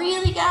 oh,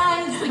 really,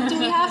 guys? Like, do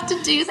we have to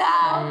do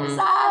that?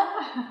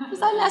 Is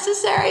that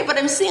necessary? But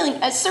I'm seeing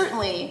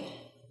certainly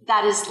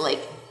that is like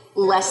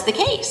less the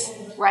case,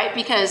 right?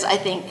 Because I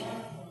think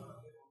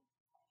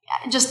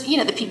just,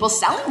 the people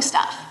selling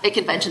stuff at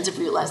conventions have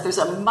realized there's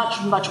a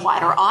much, much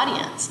wider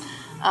audience.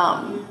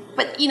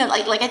 But,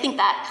 I think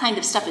that kind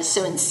of stuff is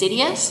so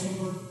insidious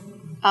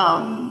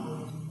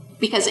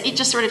because it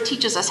just sort of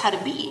teaches us how to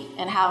be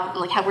and how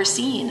we're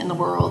seen in the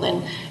world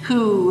and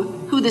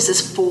who this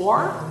is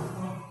for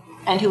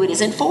and who it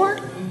isn't for.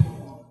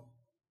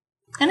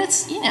 And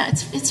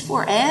it's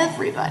for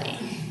everybody.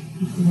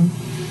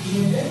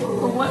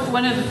 Well,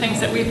 one of the things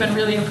that we've been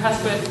really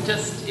impressed with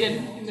just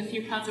in the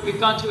few cons that we've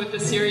gone to with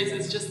this series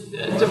is just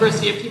the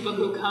diversity of people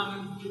who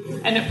come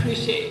and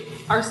appreciate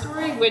our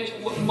story, which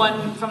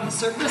one from the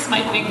surface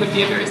might think would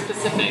be a very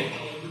specific,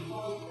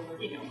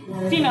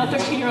 female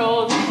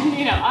 13-year-old,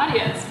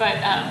 audience,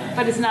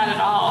 but it's not at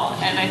all.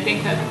 And I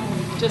think that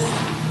just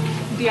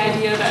the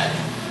idea that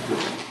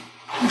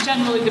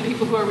generally the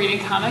people who are reading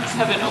comics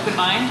have an open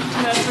mind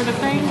to that sort of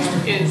thing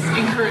is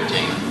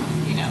encouraging,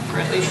 for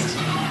at least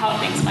how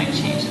things might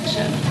change and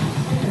shift.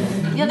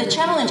 Yeah, the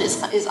challenge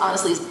is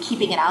honestly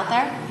keeping it out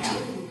there.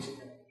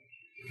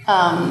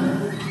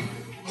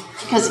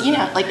 Because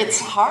it's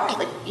hard.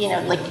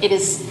 It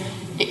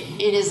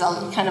is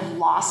a kind of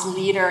loss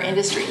leader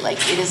industry.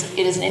 It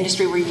is an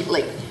industry where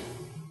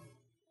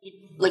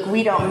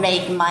we don't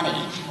make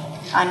money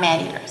on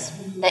man-eaters.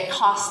 It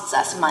costs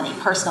us money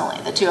personally,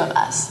 the two of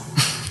us.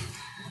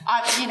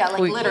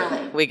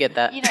 Literally. We get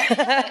that.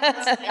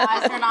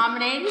 Guys are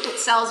nominated. It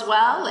sells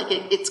well.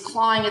 It's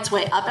clawing its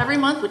way up every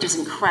month, which is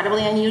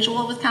incredibly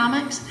unusual with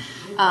comics.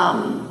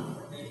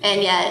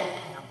 And yet,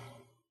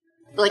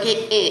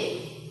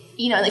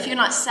 if you're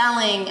not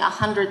selling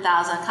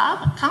 100,000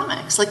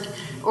 comics,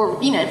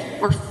 or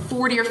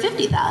 40 or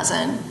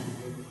 50,000,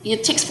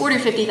 it takes 40 or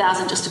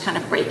 50,000 just to kind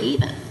of break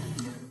even.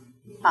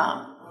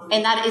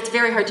 And that it's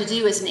very hard to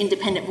do as an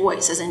independent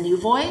voice, as a new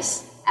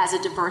voice, as a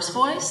diverse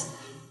voice.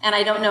 And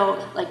I don't know,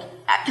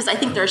 because I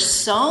think there's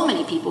so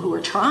many people who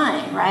are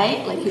trying,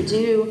 right? Who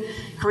do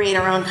create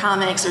our own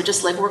comics or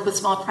just work with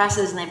small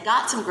presses, and they've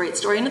got some great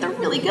story, and they're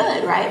really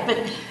good, right? But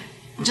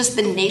just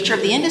the nature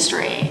of the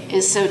industry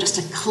is so just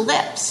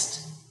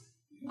eclipsed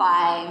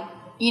by,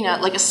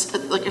 a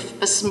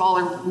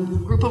smaller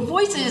group of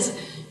voices.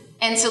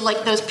 And so,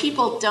 those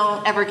people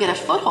don't ever get a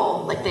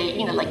foothold.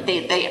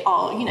 They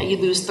all, you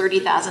lose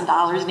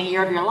 $30,000 in a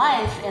year of your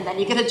life, and then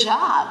you get a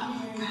job.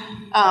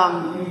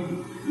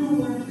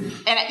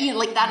 And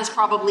that is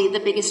probably the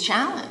biggest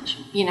challenge,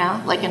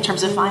 in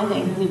terms of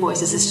finding new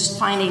voices. It's just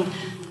finding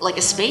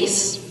a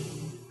space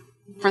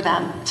for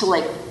them to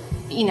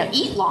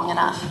eat long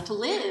enough to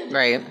live,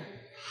 right?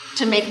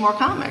 To make more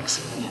comics.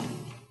 Yeah.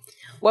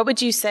 What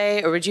would you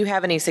say, or would you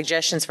have any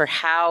suggestions for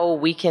how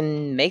we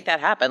can make that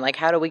happen?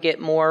 How do we get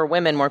more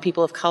women, more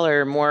people of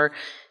color, more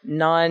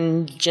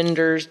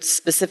non-gender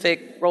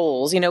specific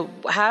roles?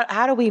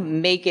 How do we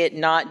make it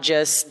not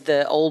just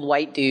the old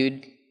white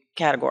dude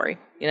category?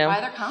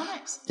 Buy their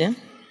comics. Yeah.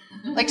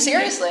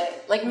 Seriously,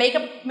 make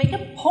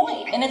a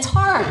point, and it's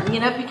hard,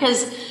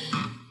 because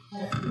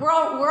we're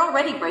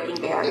already breaking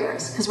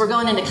barriers because we're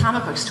going into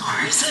comic book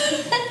stores,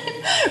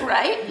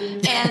 right?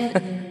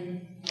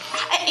 And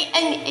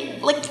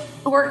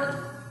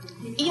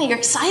you're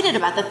excited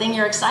about the thing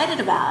you're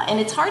excited about, and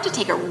it's hard to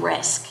take a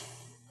risk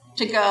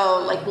to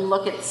go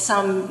look at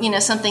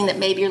something that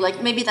maybe you're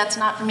maybe that's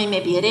not for me,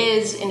 maybe it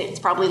is, and it's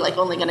probably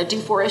only going to do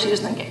 4 issues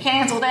and then get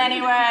canceled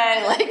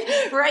anyway.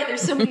 Right?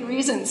 There's so many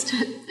reasons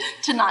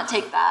to not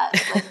take that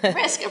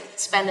risk of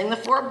spending the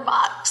 $4.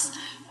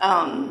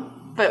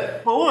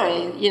 But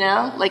boy,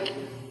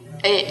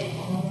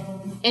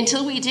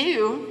 until we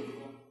do,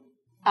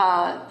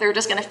 they're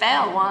just going to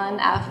fail one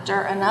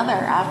after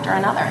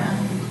another.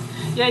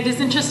 Yeah, it is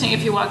interesting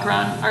if you walk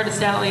around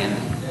Artist Alley and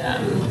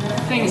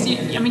things.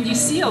 You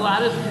see a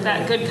lot of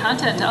that good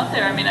content out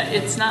there.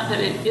 It's not that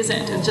it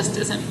isn't. It just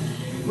doesn't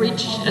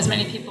reach as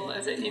many people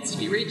as it needs to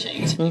be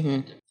reaching.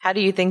 Mm-hmm. How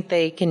do you think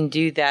they can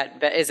do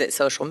that? Is it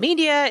social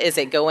media? Is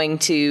it going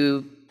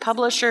to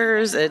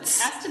publishers? It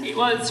has to be.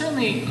 Well, it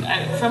certainly,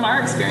 from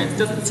our experience,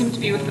 doesn't seem to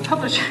be with the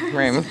publishers.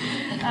 Right.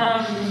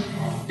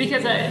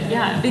 Because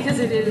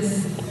it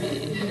is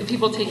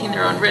people taking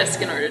their own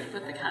risk in order to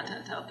put the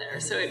content out there.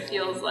 So it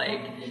feels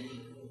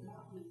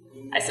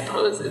I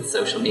suppose it's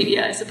social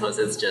media. I suppose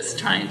it's just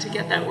trying to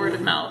get that word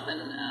of mouth,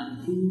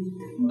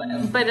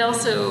 and but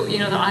also,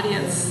 the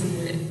audience.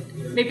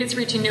 Maybe it's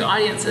reaching new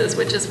audiences,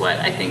 which is what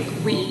I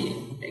think we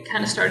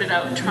kind of started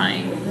out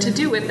trying to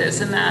do with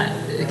this, and that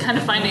kind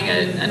of finding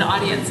an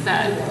audience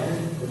that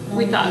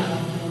we thought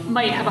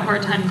might have a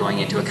hard time going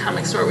into a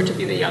comic store, which would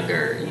be the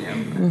younger,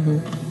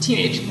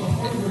 teenage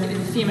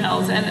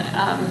females,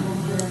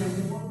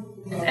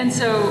 and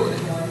so.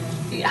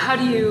 How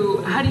do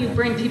you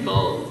bring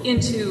people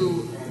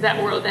into that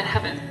world that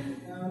haven't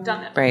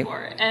done that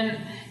before? Right.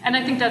 And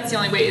I think that's the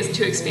only way is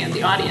to expand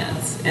the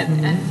audience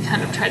and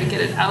kind of try to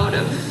get it out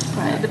of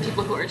the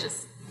people who are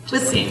just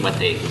seeing what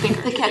they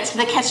think. The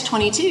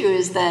catch-22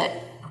 is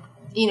that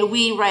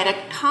we write a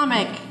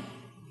comic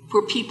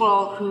for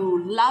people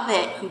who love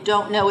it, who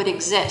don't know it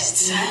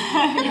exists,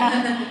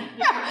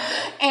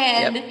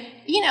 and. Yep.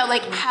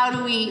 How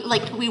do we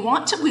we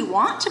want to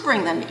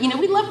bring them,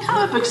 we love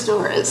comic book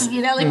stores,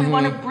 we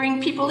want to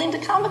bring people into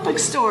comic book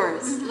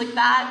stores.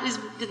 That is,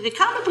 the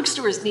comic book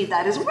stores need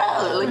that as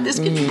well. This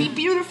could be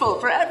beautiful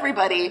for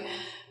everybody.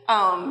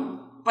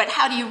 But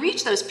how do you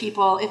reach those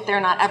people if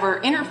they're not ever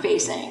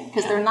interfacing?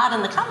 Because they're not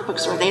in the comic book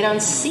store. They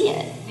don't see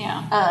it.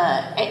 Yeah.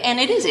 And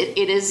it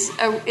is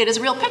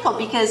a real pickle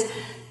because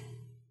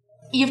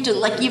you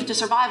have to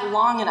survive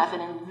long enough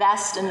and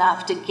invest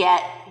enough to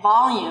get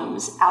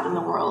volumes out in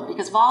the world,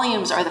 because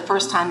volumes are the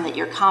first time that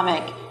your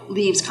comic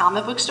leaves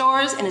comic book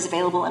stores and is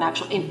available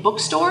in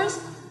bookstores.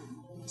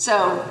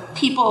 So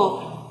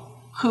people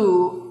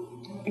who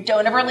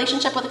don't have a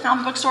relationship with a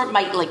comic book store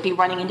might like be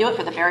running into it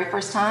for the very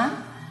first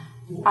time.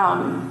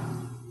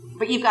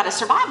 But you've got to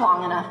survive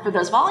long enough for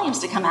those volumes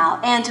to come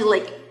out and to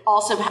like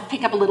also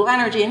pick up a little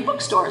energy in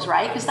bookstores,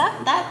 right? Because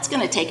that's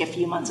going to take a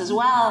few months as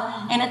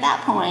well. And at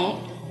that point,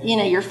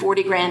 you're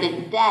 40 grand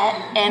in debt,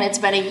 and it's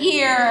been a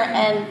year,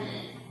 and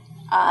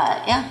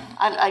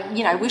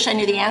I wish I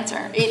knew the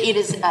answer. It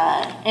is,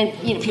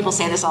 and people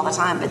say this all the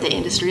time, but the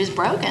industry is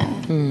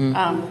broken.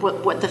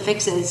 What the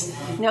fix is,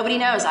 nobody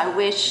knows. I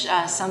wish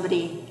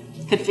somebody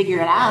could figure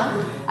it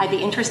out. I'd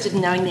be interested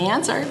in knowing the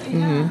answer.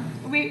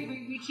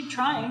 We keep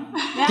trying,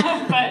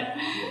 but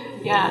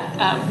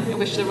I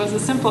wish there was a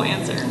simple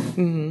answer.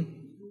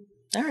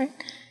 All right.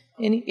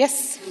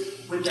 Yes.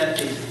 With that,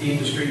 the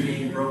industry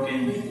being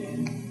broken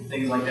and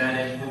things like that,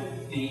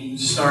 and the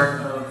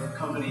start of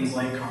companies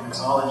like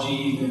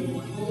Comixology, who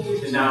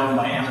is now owned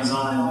by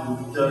Amazon,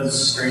 who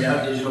does straight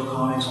out digital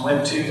comics,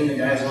 Webtoon, the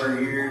guys who are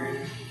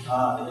here,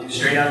 that do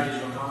straight out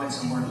digital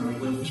comics, and working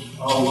with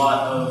a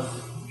lot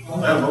of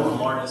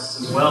local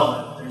artists as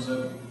well. There's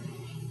a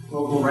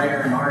local writer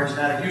and artist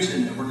out of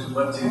Houston that works with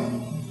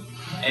Webtoon,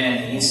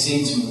 and he's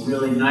seen some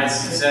really nice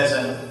success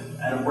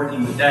out of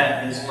working with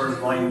that. His first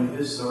volume of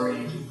his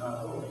story,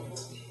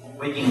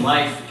 Waking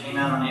Life, came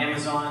out on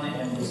Amazon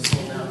and was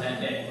sold out that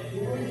day.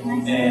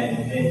 And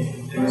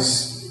it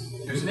was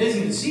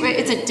amazing to see. Wait,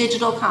 it's a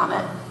digital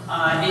comic.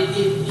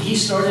 He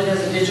started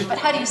as a digital. But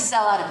how do you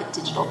sell out of a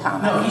digital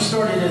comic? No, he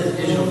started as a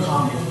digital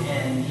comic,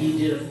 and he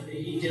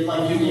did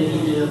like you did.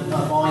 He did a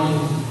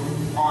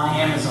volume on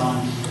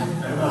Amazon,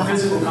 a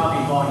physical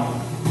copy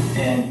volume,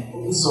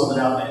 and sold it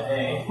out that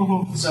day.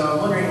 So I'm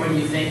wondering, when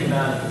you think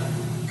about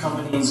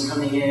companies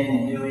coming in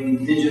and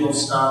doing digital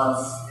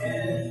stuff,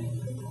 and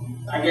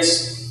I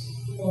guess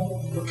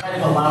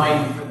kind of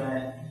allowing for that,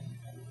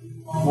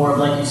 more of,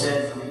 like you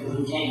said, for people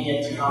who can't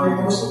get to comic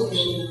book stores.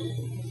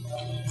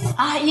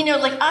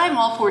 I'm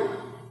all for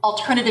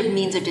alternative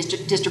means of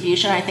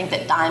distribution. I think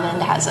that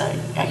Diamond has a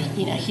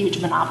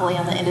huge monopoly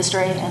on the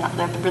industry, and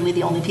they're really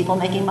the only people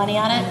making money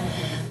on it.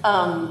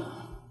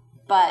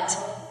 But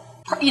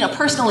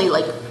personally,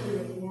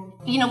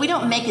 we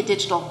don't make a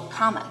digital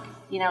comic.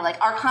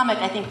 Our comic,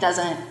 I think,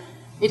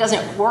 it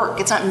doesn't work.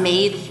 It's not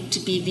made to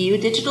be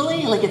viewed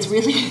digitally. It's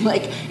really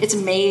it's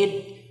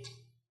made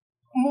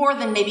more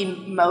than maybe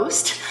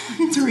most.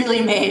 It's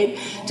really made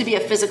to be a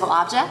physical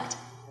object.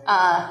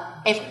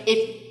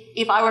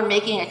 If I were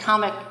making a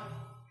comic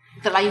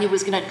that I knew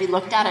was going to be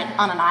looked at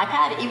on an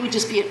iPad, it would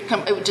just be a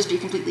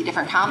completely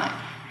different comic,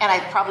 and I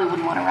probably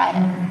wouldn't want to write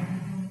it.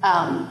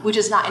 Which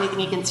is not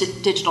anything against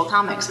digital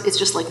comics. It's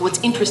just what's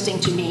interesting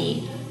to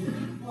me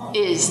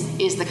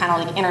is the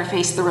kind of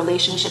interface, the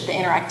relationship, the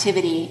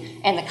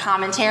interactivity, and the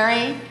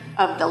commentary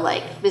of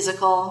the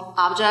physical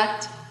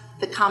object,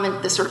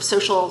 the sort of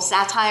social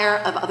satire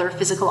of other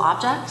physical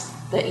objects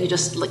that you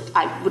just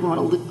I wouldn't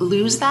want to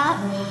lose that.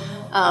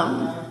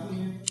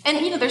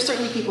 And there's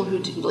certainly people who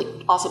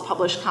do also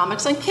publish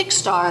comics on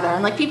Kickstarter,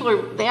 and people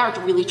are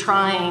really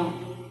trying,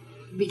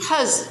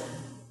 because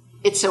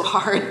it's so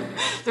hard.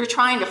 They're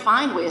trying to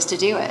find ways to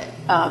do it,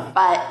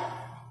 but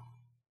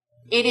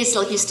it is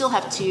you still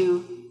have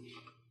to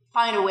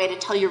find a way to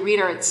tell your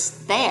reader it's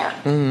there.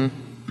 And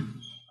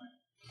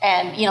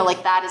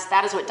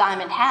that is what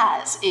Diamond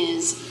has,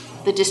 is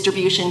the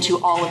distribution to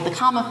all of the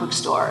comic book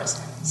stores.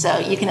 So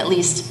you can at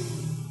least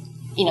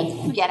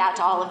get out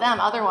to all of them.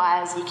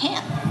 Otherwise, you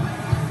can't.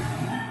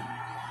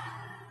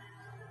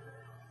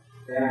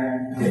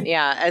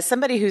 Yeah, as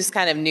somebody who's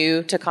kind of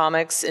new to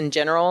comics in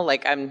general,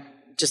 I'm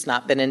just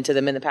not been into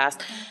them in the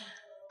past,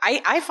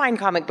 I find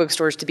comic book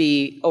stores to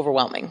be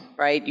overwhelming,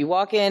 right? You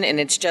walk in and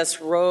it's just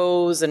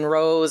rows and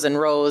rows and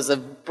rows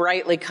of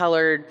brightly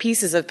colored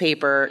pieces of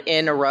paper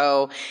in a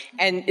row.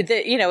 And,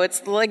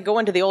 it's like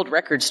going to the old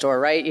record store,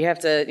 right? You have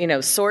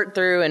to, sort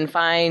through and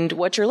find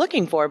what you're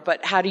looking for,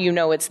 but how do you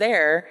know it's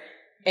there?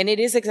 And it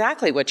is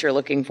exactly what you're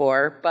looking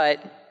for, but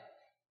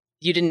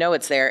you didn't know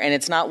it's there, and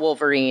it's not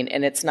Wolverine,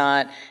 and it's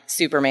not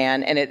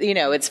Superman, and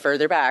it's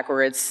further back,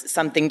 or it's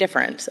something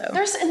different. So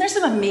there's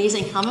some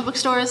amazing comic book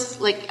stores,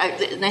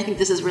 and I think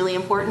this is really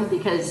important,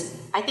 because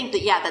I think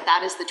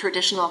that is the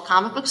traditional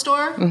comic book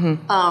store.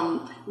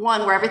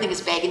 One where everything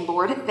is bagged and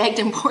boarded,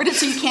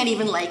 so you can't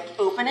even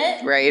open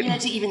it, right?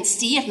 To even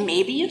see if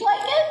maybe you'd like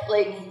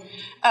it,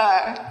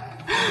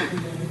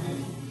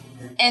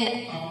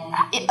 And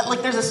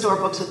there's a store,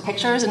 Books with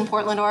Pictures, in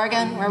Portland,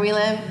 Oregon, where we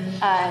live.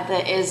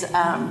 That is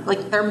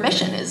their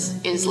mission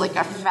is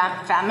a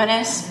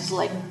feminist,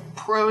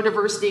 pro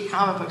diversity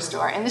comic book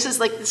store. And this is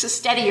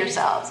steady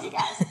yourselves, you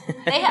guys.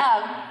 They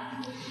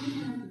have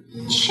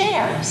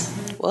chairs.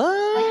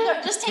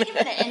 What? Just take a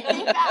minute and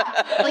think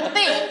back.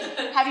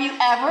 Have you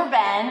ever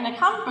been in a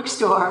comic book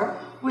store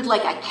with a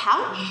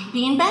couch,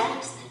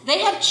 beanbags? They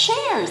have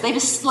chairs. They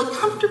have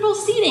comfortable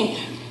seating.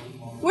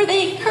 where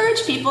they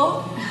encourage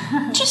people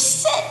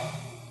just sit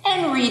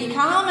and read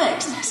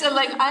comics. So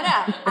like, I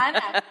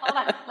know, hold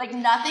on. Like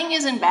nothing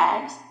is in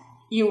bags.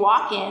 You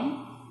walk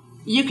in,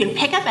 you can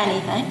pick up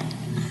anything,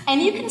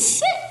 and you can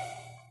sit.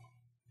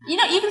 You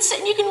know, you can sit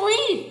and you can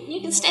read. You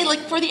can stay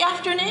like for the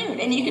afternoon,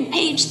 and you can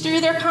page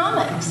through their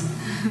comics.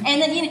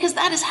 And then, because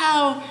that is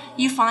how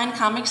you find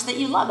comics that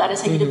you love. That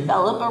is how you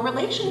develop a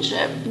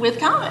relationship with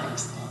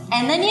comics.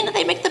 And then,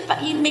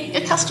 you make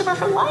a customer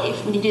for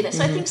life when you do that.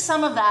 So I think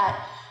some of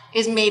that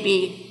is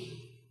maybe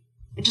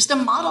just a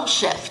model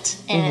shift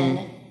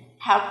in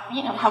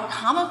how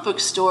comic book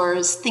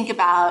stores think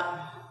about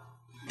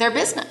their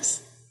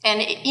business.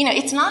 And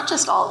it's not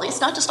just all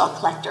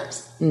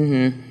collectors,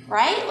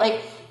 right?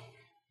 Like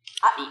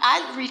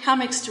I read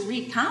comics to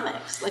read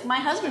comics. Like my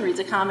husband reads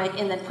a comic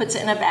and then puts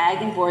it in a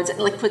bag and boards it,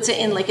 and like puts it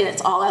in like and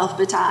it's all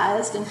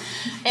alphabetized, and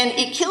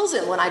it kills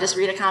him when I just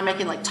read a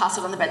comic and like toss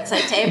it on the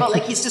bedside table.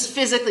 Like he's just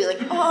physically like,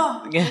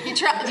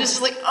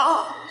 just like,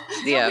 don't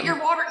put your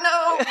water,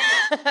 no.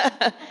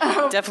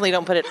 Definitely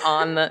don't put it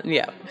on the,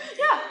 Yeah.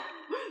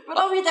 But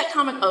I'll read that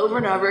comic over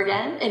and over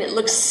again, and it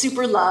looks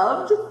super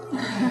loved.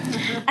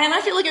 And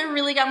I feel like I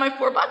really got my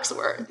 $4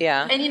 worth.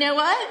 Yeah. And you know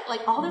what?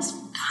 Like all those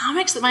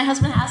comics that my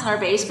husband has in our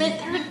basement,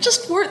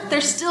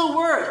 they're still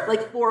worth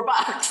like $4.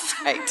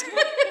 Right.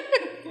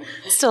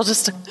 Still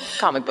just a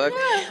comic book.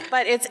 Yeah.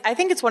 But I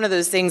think it's one of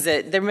those things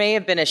that there may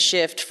have been a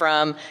shift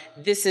from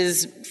this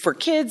is for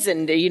kids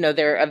and,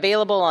 they're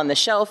available on the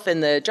shelf in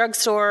the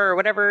drugstore or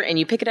whatever, and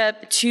you pick it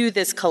up, to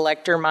this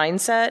collector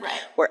mindset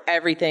where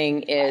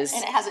everything is.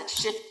 And it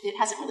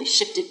hasn't really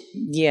shifted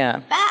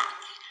back.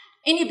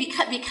 And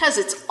because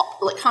it's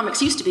like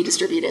comics used to be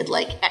distributed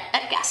like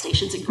at gas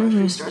stations and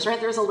grocery stores, right?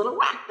 There was a little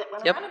rack that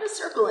went around in a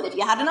circle, and if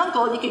you had an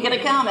uncle, you could get a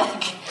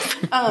comic.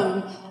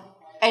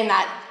 And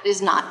that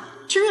is not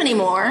true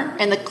anymore.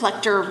 And the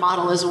collector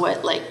model is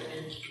what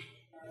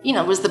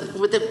was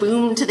the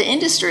boom to the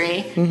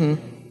industry.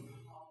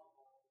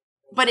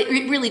 But it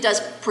really does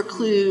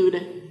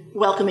preclude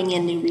welcoming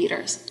in new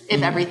readers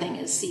if everything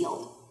is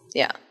sealed.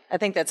 Yeah. I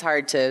think that's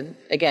hard to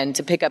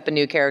pick up a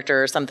new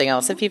character or something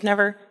else if you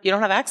don't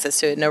have access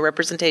to it, no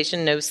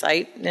representation, no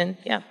site, and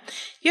You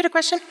had a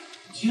question?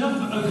 Do you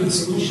have a good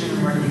solution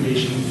or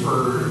recommendation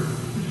for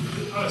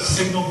a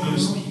signal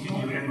boost that you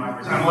can do in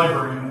libraries? I'm a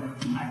librarian.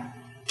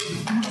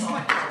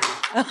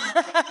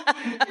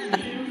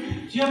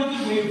 Do you have a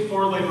good way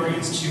for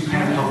librarians to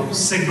kind of help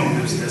signal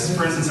boost this?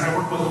 For instance, I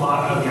work with a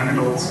lot of young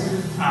adults.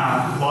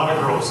 A lot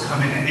of girls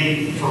come in and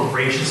they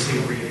voraciously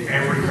read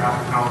every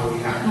graphic novel we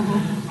have.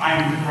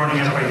 I'm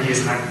running out of ideas,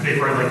 and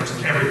they've read like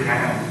everything I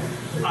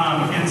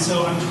know. And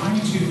so I'm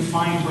trying to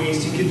find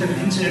ways to get them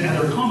into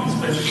other comics,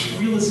 but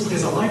realistically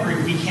as a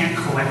library, we can't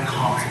collect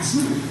comics.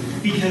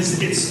 Because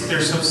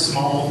they're so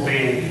small,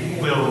 they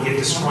will get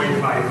destroyed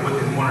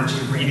within 1 or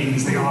 2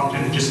 readings. They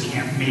often just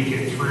can't make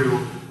it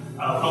through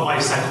a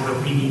life cycle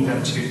that we need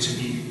them to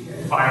be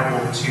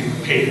viable to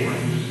pay for.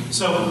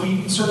 So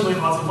we circulate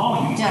lots of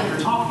volumes like you're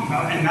talking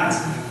about, and that's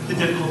the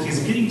difficulty is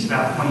getting to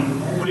that point.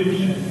 Would it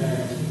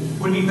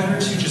be better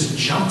to just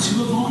jump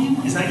to a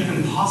volume? Is that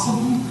even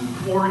possible?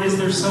 Or is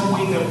there some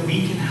way that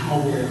we can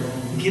help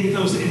get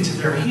those into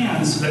their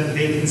hands so that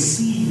they can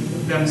see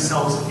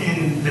themselves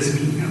in this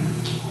medium?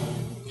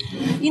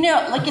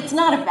 It's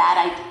not a bad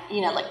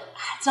idea,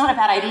 it's not a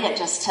bad idea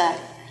just to,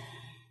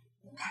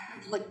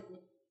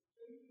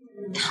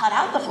 cut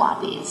out the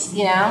floppies,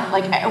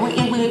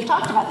 we've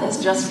talked about this,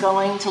 just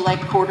going to,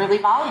 quarterly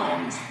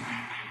volumes.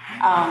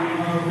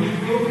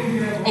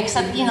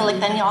 Except,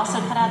 then you also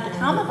cut out the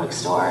comic book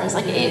stores.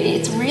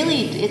 It's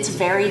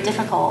very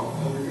difficult.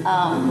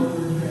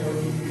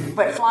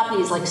 But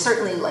floppies,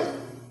 certainly,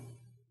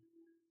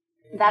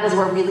 that is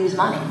where we lose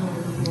money.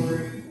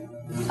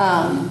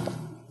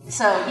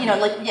 So, we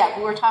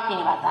were talking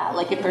about that.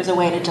 If there's a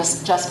way to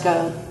just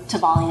go to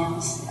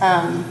volumes.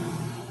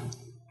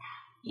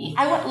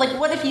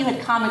 What if you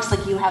had comics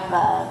like you have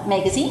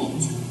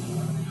magazines?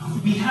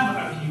 We have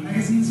a few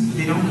magazines, but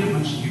they don't get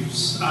much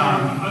use. A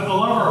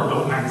lot of our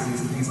adult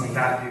magazines and things like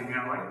that,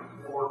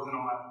 Forbes and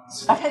all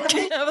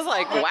that. I was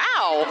like,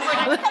 wow.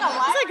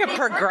 It's like a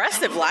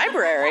progressive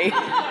library.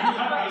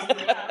 That's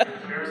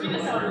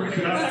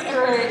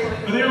great.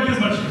 But they don't get as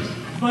much use.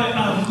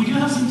 But we do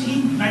have some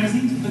teen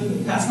magazines,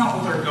 but that's not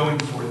what they're going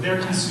for.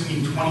 They're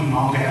consuming 20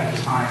 manga at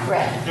a time.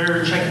 Right.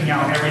 They're checking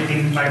out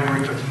everything by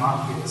Naruto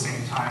Tamaki at the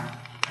same time.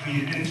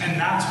 And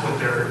that's what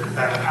they're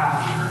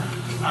after.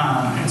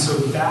 And so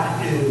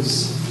that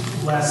is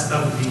less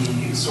of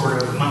the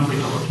sort of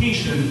monthly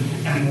publication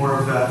and more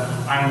of the,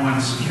 I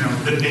want,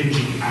 the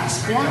binging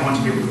aspect. I want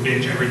to be able to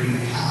binge everything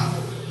they have.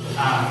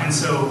 And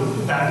so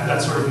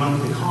that sort of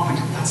monthly comic,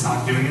 that's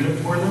not doing it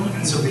for them.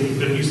 And so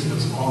they're used to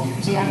those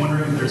volumes. Yeah. I'm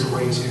wondering if there's a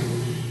way to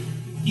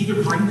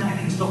either bring that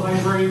into the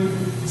library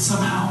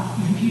somehow.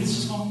 Maybe it's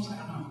just volumes, I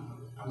don't know.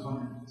 I was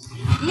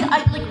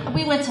wondering.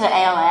 We went to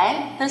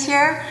ALA this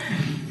year.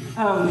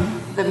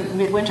 The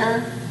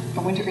midwinter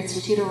Winter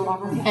Institute or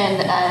whatever. And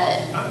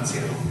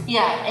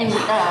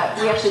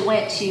we actually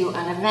went to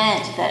an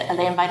event that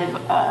they invited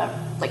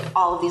like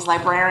all of these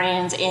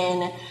librarians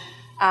in,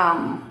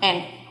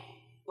 and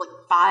like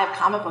 5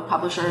 comic book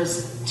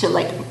publishers to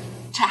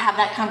have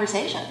that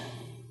conversation.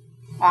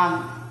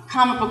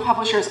 Comic book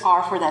publishers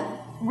are for that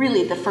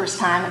really the first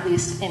time, at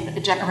least in a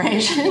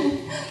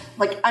generation,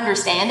 like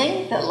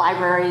understanding that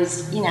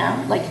libraries,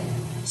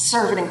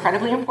 serve an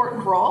incredibly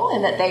important role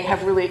and that they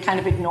have really kind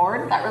of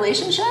ignored that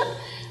relationship.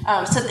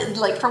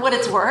 For what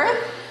it's worth,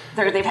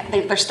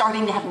 they're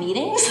starting to have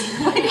meetings.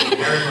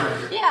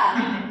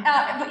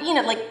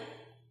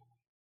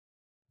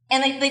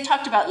 And they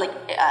talked about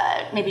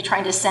maybe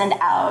trying to send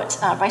out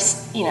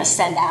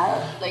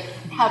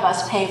have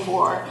us pay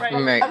for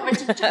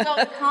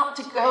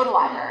to go to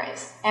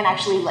libraries and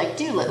actually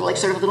do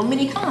sort of little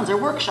mini cons or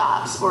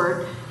workshops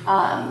or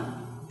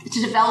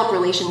to develop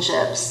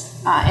relationships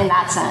in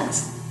that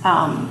sense.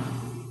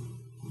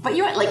 But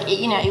you're right,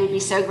 it would be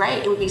so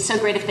great. It would be so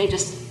great if they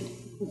just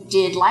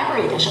did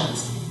library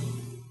editions.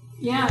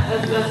 Yeah,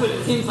 that's what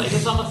it seems like.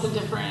 It's almost a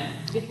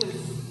different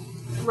because.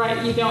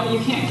 Right, you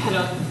can't cut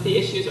out the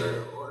issues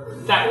or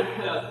that would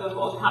cut out the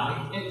whole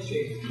comic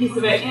industry piece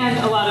of it. And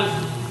a lot of,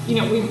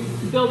 we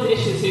build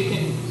issues so you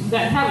can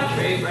then have a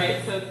trade,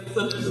 right? So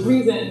there's a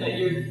reason that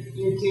you're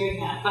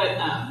doing that. But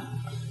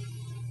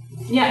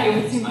it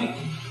would seem like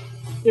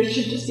there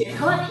should just be a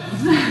collection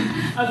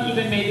of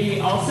even maybe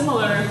all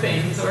similar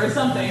things or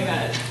something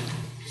that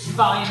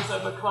volumes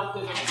of a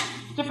collective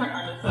of different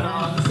artists that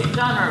are all in the same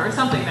genre or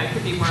something that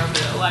could be more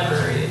of a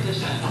library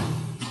edition.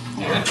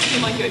 It would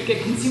seem like it would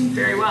get consumed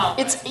very well.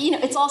 It's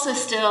it's also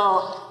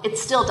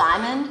still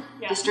Diamond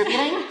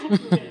distributing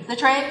the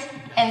trades,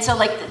 and so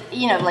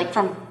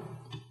from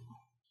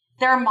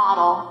their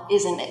model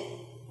isn't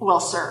well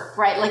served,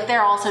 right?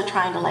 They're also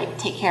trying to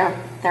take care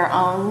of their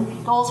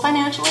own goals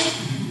financially.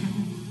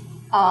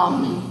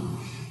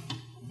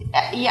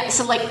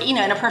 So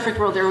in a perfect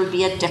world, there would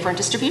be a different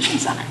distribution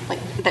center,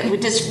 that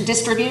would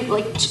distribute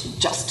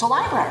just to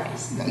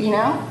libraries.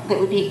 That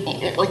would be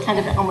kind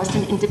of almost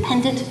an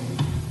independent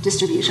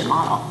distribution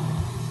model.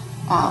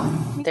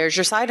 There's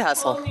your side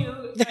hustle.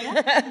 You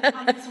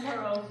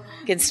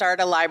can start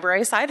a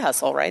library side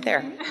hustle right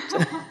there.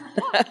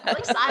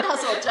 Side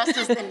hustle just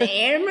as the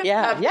name.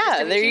 Yeah,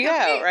 there you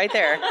go, right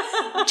there.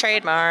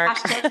 Trademark.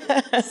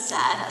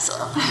 Side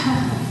hustle.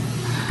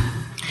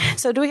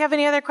 So do we have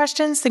any other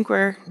questions? Think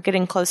we're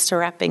getting close to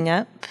wrapping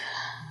up.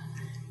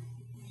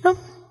 No?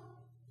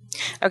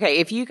 Okay,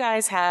 if you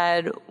guys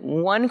had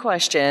one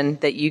question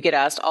that you get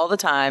asked all the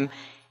time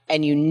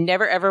and you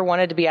never ever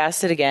wanted to be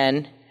asked it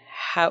again,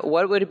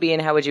 what would it be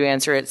and how would you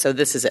answer it? So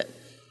this is it.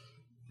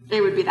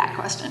 It would be that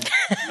question.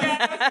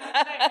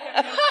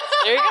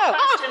 There you go.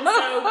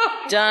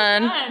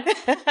 Done.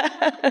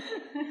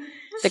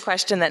 The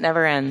question that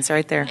never ends,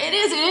 right there. It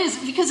is,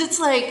 because it's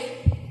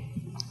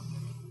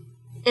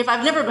if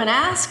I've never been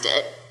asked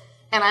it,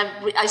 and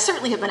I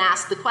certainly have been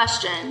asked the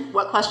question,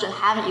 what question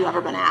haven't you ever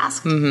been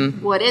asked?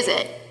 Mm-hmm. What is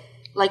it?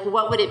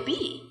 What would it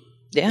be?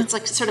 Yeah.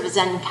 It's sort of a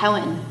Zen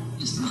koan.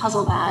 Just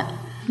puzzle that.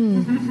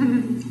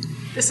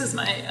 This is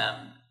my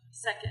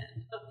second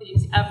of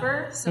these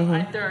ever, so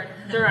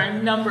there are a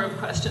number of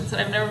questions that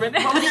I've never been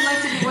asked. What would you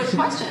like to be? What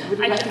question would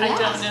you like to be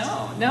asked? I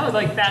don't know. No,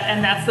 that,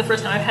 and that's the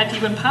first time I've had to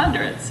even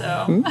ponder it.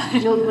 So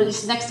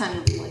next time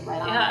you'll be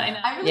right on. Yeah, I know.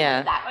 I really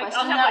like that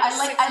question.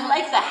 I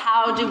like the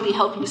how do we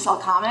help you sell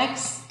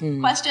comics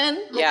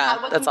question.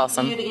 That's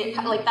awesome. Do to get,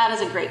 that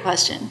is a great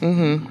question.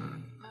 Mm-hmm.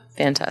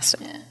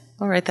 Fantastic. Yeah.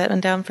 I'll write that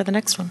one down for the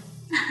next one.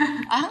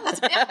 We're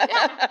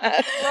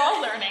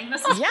all learning.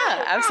 This is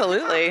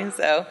absolutely.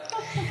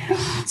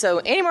 So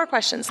any more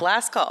questions?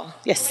 Last call.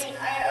 Yes.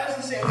 I was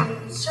going to say,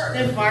 in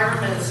certain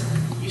environments,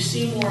 you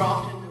see more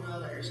often than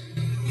others.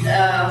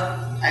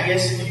 I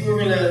guess if you were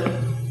going to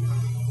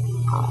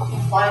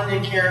find a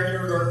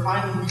character or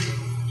find,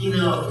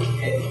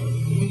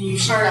 when you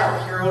start out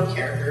with your own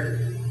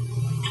character,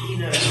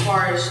 as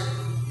far as,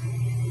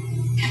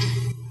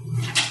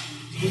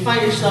 do you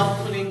find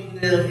yourself putting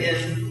them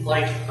in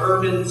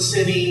urban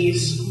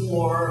cities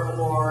or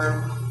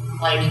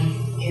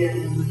in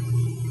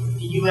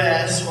the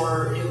U.S.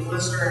 or in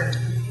Western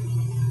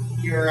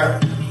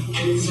Europe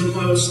as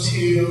opposed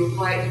to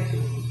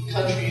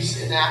countries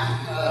in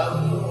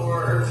Africa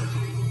or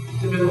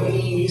the Middle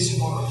East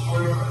or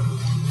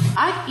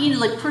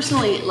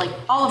personally,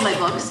 all of my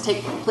books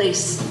take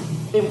place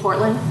in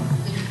Portland.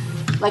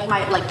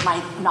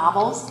 My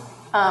novels.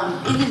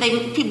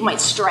 People might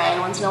stray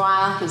once in a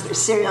while because there's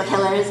serial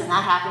killers, and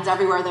that happens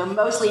everywhere. They're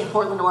mostly in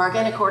Portland,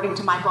 Oregon, according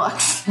to my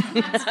books.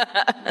 It's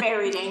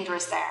very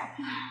dangerous there.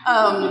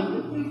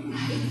 And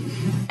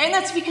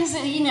that's because,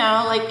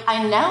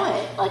 I know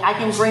it. I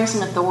can bring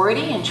some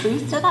authority and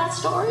truth to that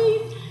story.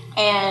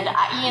 And,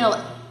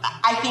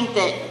 I think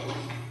that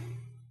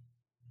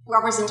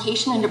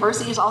representation and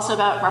diversity is also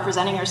about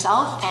representing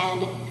yourself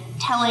and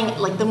telling,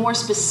 the more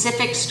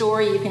specific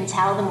story you can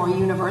tell, the more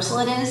universal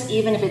it is,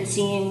 even if it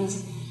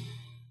seems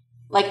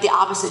like the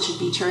opposite should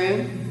be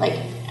true.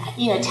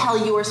 Tell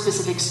your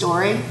specific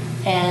story.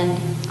 And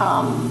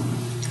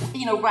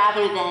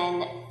rather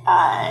than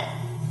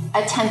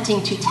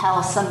attempting to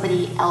tell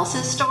somebody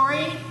else's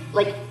story,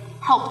 like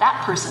help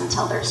that person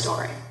tell their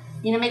story.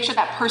 Make sure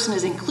that person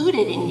is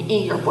included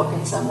in your book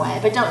in some way,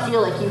 but don't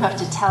feel like you have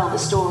to tell the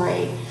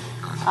story.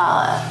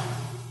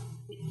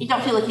 You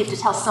don't feel like you have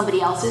to tell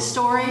somebody else's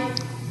story,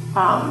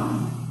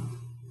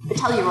 but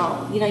tell your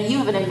own. You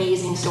have an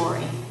amazing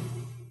story,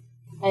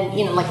 and I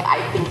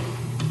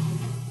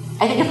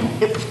think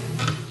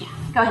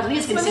go ahead.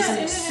 Leah's going to say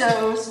something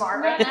so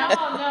smart right now.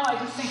 No, I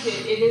just think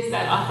it is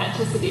that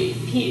authenticity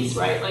piece,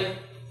 right? Like,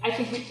 I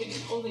think we can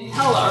only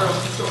tell our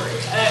own story.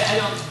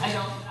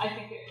 I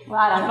think it. Well,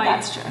 I don't know if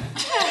that's true.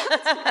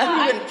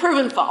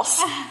 Proven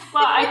false.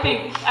 Well,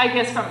 I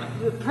guess from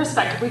the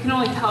perspective, we can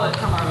only tell it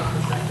from our own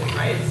perspective,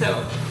 right? So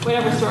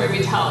whatever story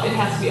we tell, it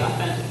has to be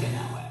authentic in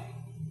that way.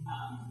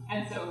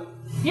 And so,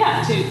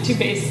 to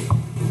base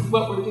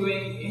what we're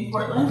doing in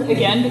Portland,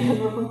 again, because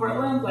we're from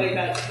Portland, like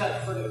that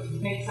sort of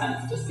makes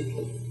sense just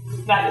because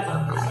that is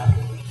our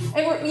perspective.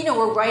 And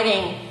we're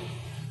writing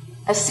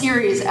a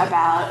series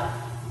about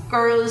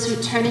girls who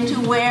turn into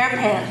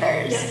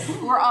werepanthers. Yes.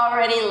 We're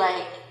already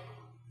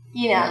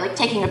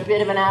taking a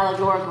bit of an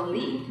allegorical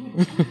leap.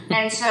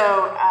 And so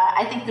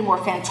I think the more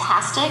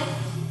fantastic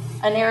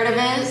a narrative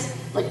is,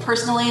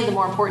 personally, the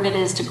more important it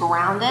is to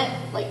ground it,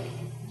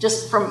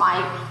 just from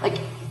my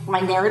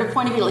narrative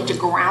point of view, to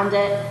ground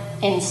it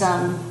in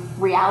some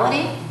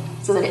reality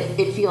so that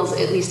it feels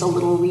at least a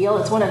little real.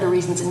 It's one of the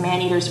reasons in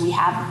Maneaters we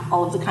have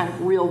all of the kind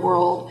of real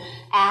world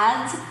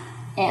ads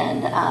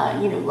and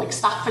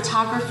stock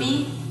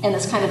photography and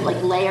this kind of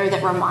layer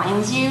that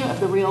reminds you of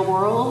the real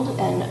world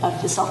and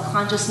of the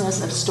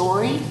self-consciousness of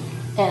story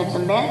and of the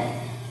myth.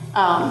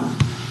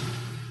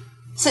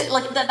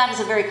 That is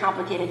a very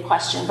complicated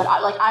question, but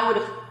I would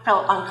have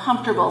felt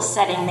uncomfortable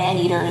setting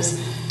Maneaters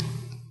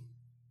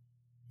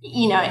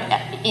in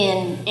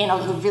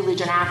a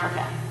village in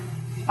Africa,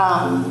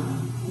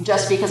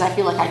 just because I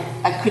feel like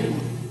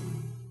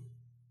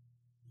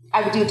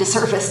I would do a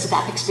disservice to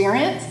that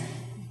experience.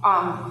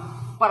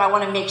 But I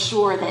want to make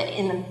sure that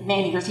in the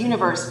Maneaters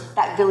universe,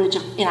 that village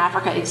in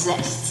Africa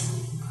exists,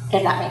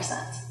 if that makes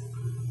sense.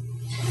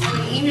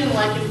 Even in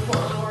Portland,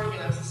 Oregon,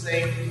 I have to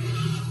say,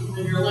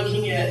 when you're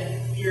looking at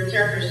your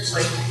characters, it's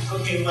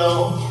okay,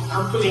 well,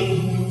 I'm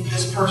putting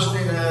this person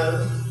in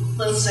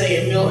let's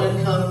say, a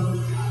middle-income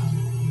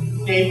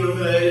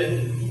neighborhood,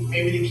 and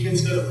maybe the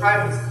kids go to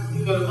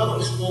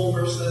public school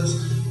versus,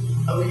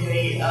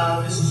 okay,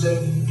 this is a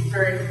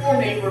very poor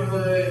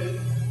neighborhood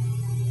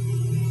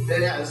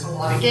that has a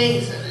lot of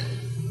gangs in it.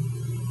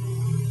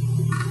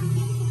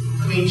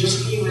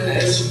 Just even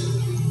as,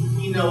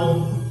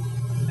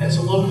 as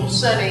a local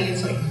setting,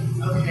 it's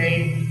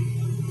okay,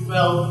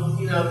 well,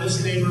 this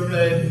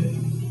neighborhood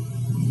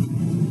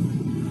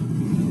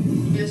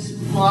is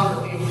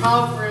moderately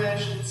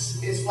impoverished.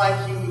 It's like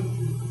you.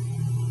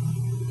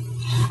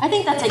 I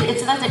think that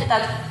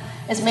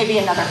is maybe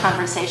another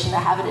conversation to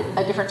have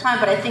at a different time,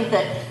 but I think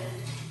that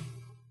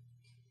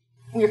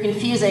you're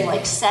confusing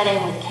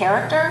setting with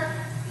character.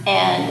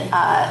 And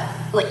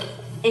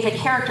if a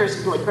character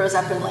grows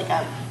up in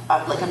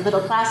a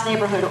middle class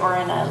neighborhood or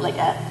in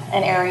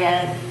an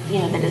area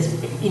that is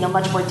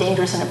much more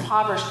dangerous and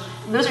impoverished,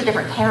 those are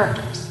different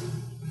characters.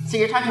 So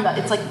you're talking about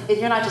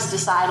you're not just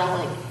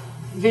deciding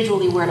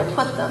visually where to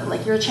put them,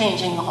 you're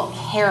changing the whole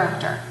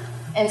character.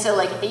 And so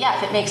if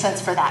it makes sense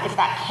for that, if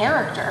that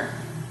character,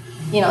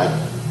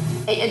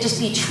 it just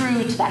be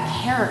true to that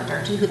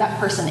character, to who that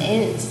person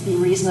is, be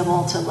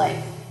reasonable to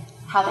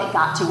how they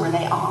got to where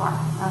they are.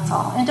 That's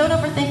all. And don't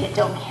overthink it.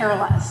 Don't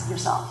paralyze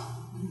yourself.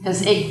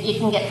 Because it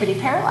can get pretty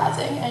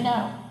paralyzing. I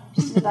know.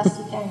 Just do the best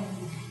you can.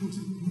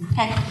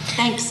 Okay.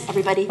 Thanks,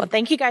 everybody. Well,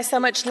 thank you guys so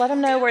much. Let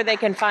them know where they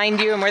can find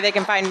you and where they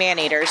can find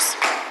Maneaters.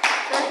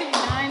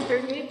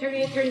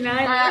 38,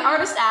 39.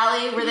 Artist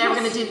Alley. We're there. We're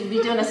going to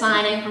be doing a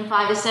signing from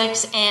 5 to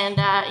 6. And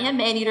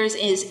Maneaters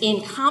is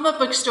in comic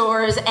book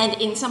stores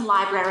and in some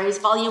libraries.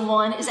 Volume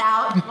 1 is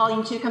out.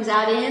 Volume 2 comes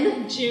out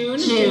in June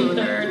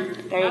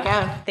 3rd. There you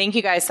go. Thank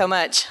you guys so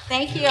much.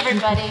 Thank you,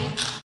 everybody.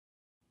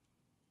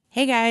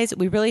 Hey guys,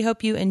 we really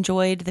hope you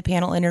enjoyed the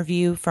panel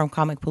interview from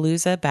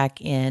Comicpalooza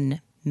back in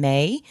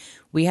May.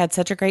 We had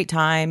such a great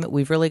time.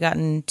 We've really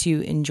gotten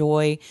to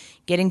enjoy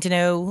getting to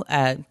know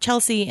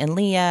Chelsea and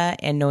Leah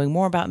and knowing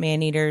more about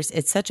Maneaters.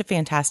 It's such a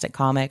fantastic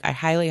comic. I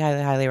highly,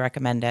 highly, highly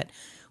recommend it.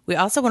 We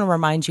also want to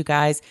remind you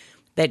guys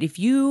that if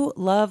you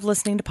love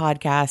listening to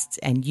podcasts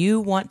and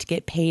you want to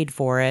get paid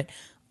for it,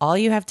 all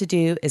you have to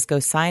do is go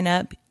sign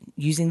up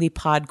using the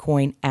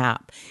Podcoin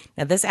app.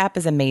 Now, this app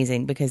is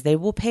amazing because they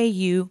will pay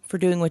you for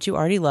doing what you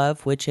already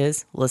love, which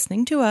is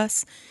listening to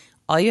us.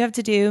 All you have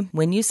to do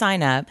when you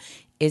sign up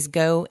is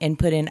go and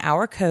put in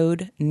our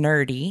code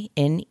NERDY,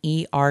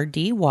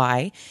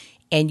 NERDY,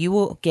 and you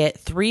will get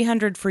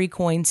 300 free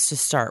coins to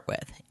start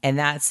with. And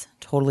that's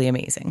totally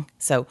amazing.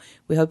 So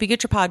we hope you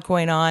get your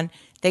Podcoin on.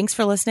 Thanks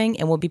for listening,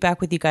 and we'll be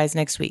back with you guys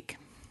next week.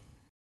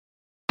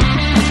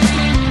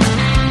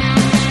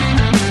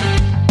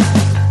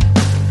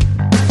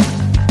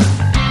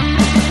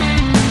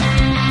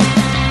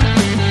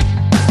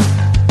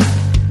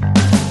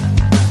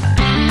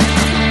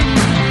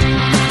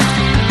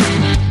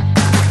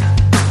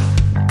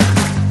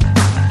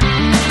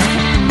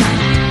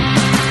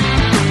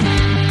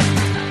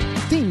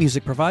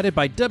 Music provided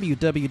by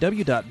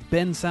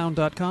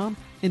www.bensound.com,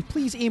 and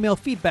please email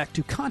feedback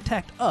to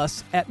contact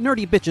us at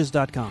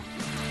nerdybitches.com.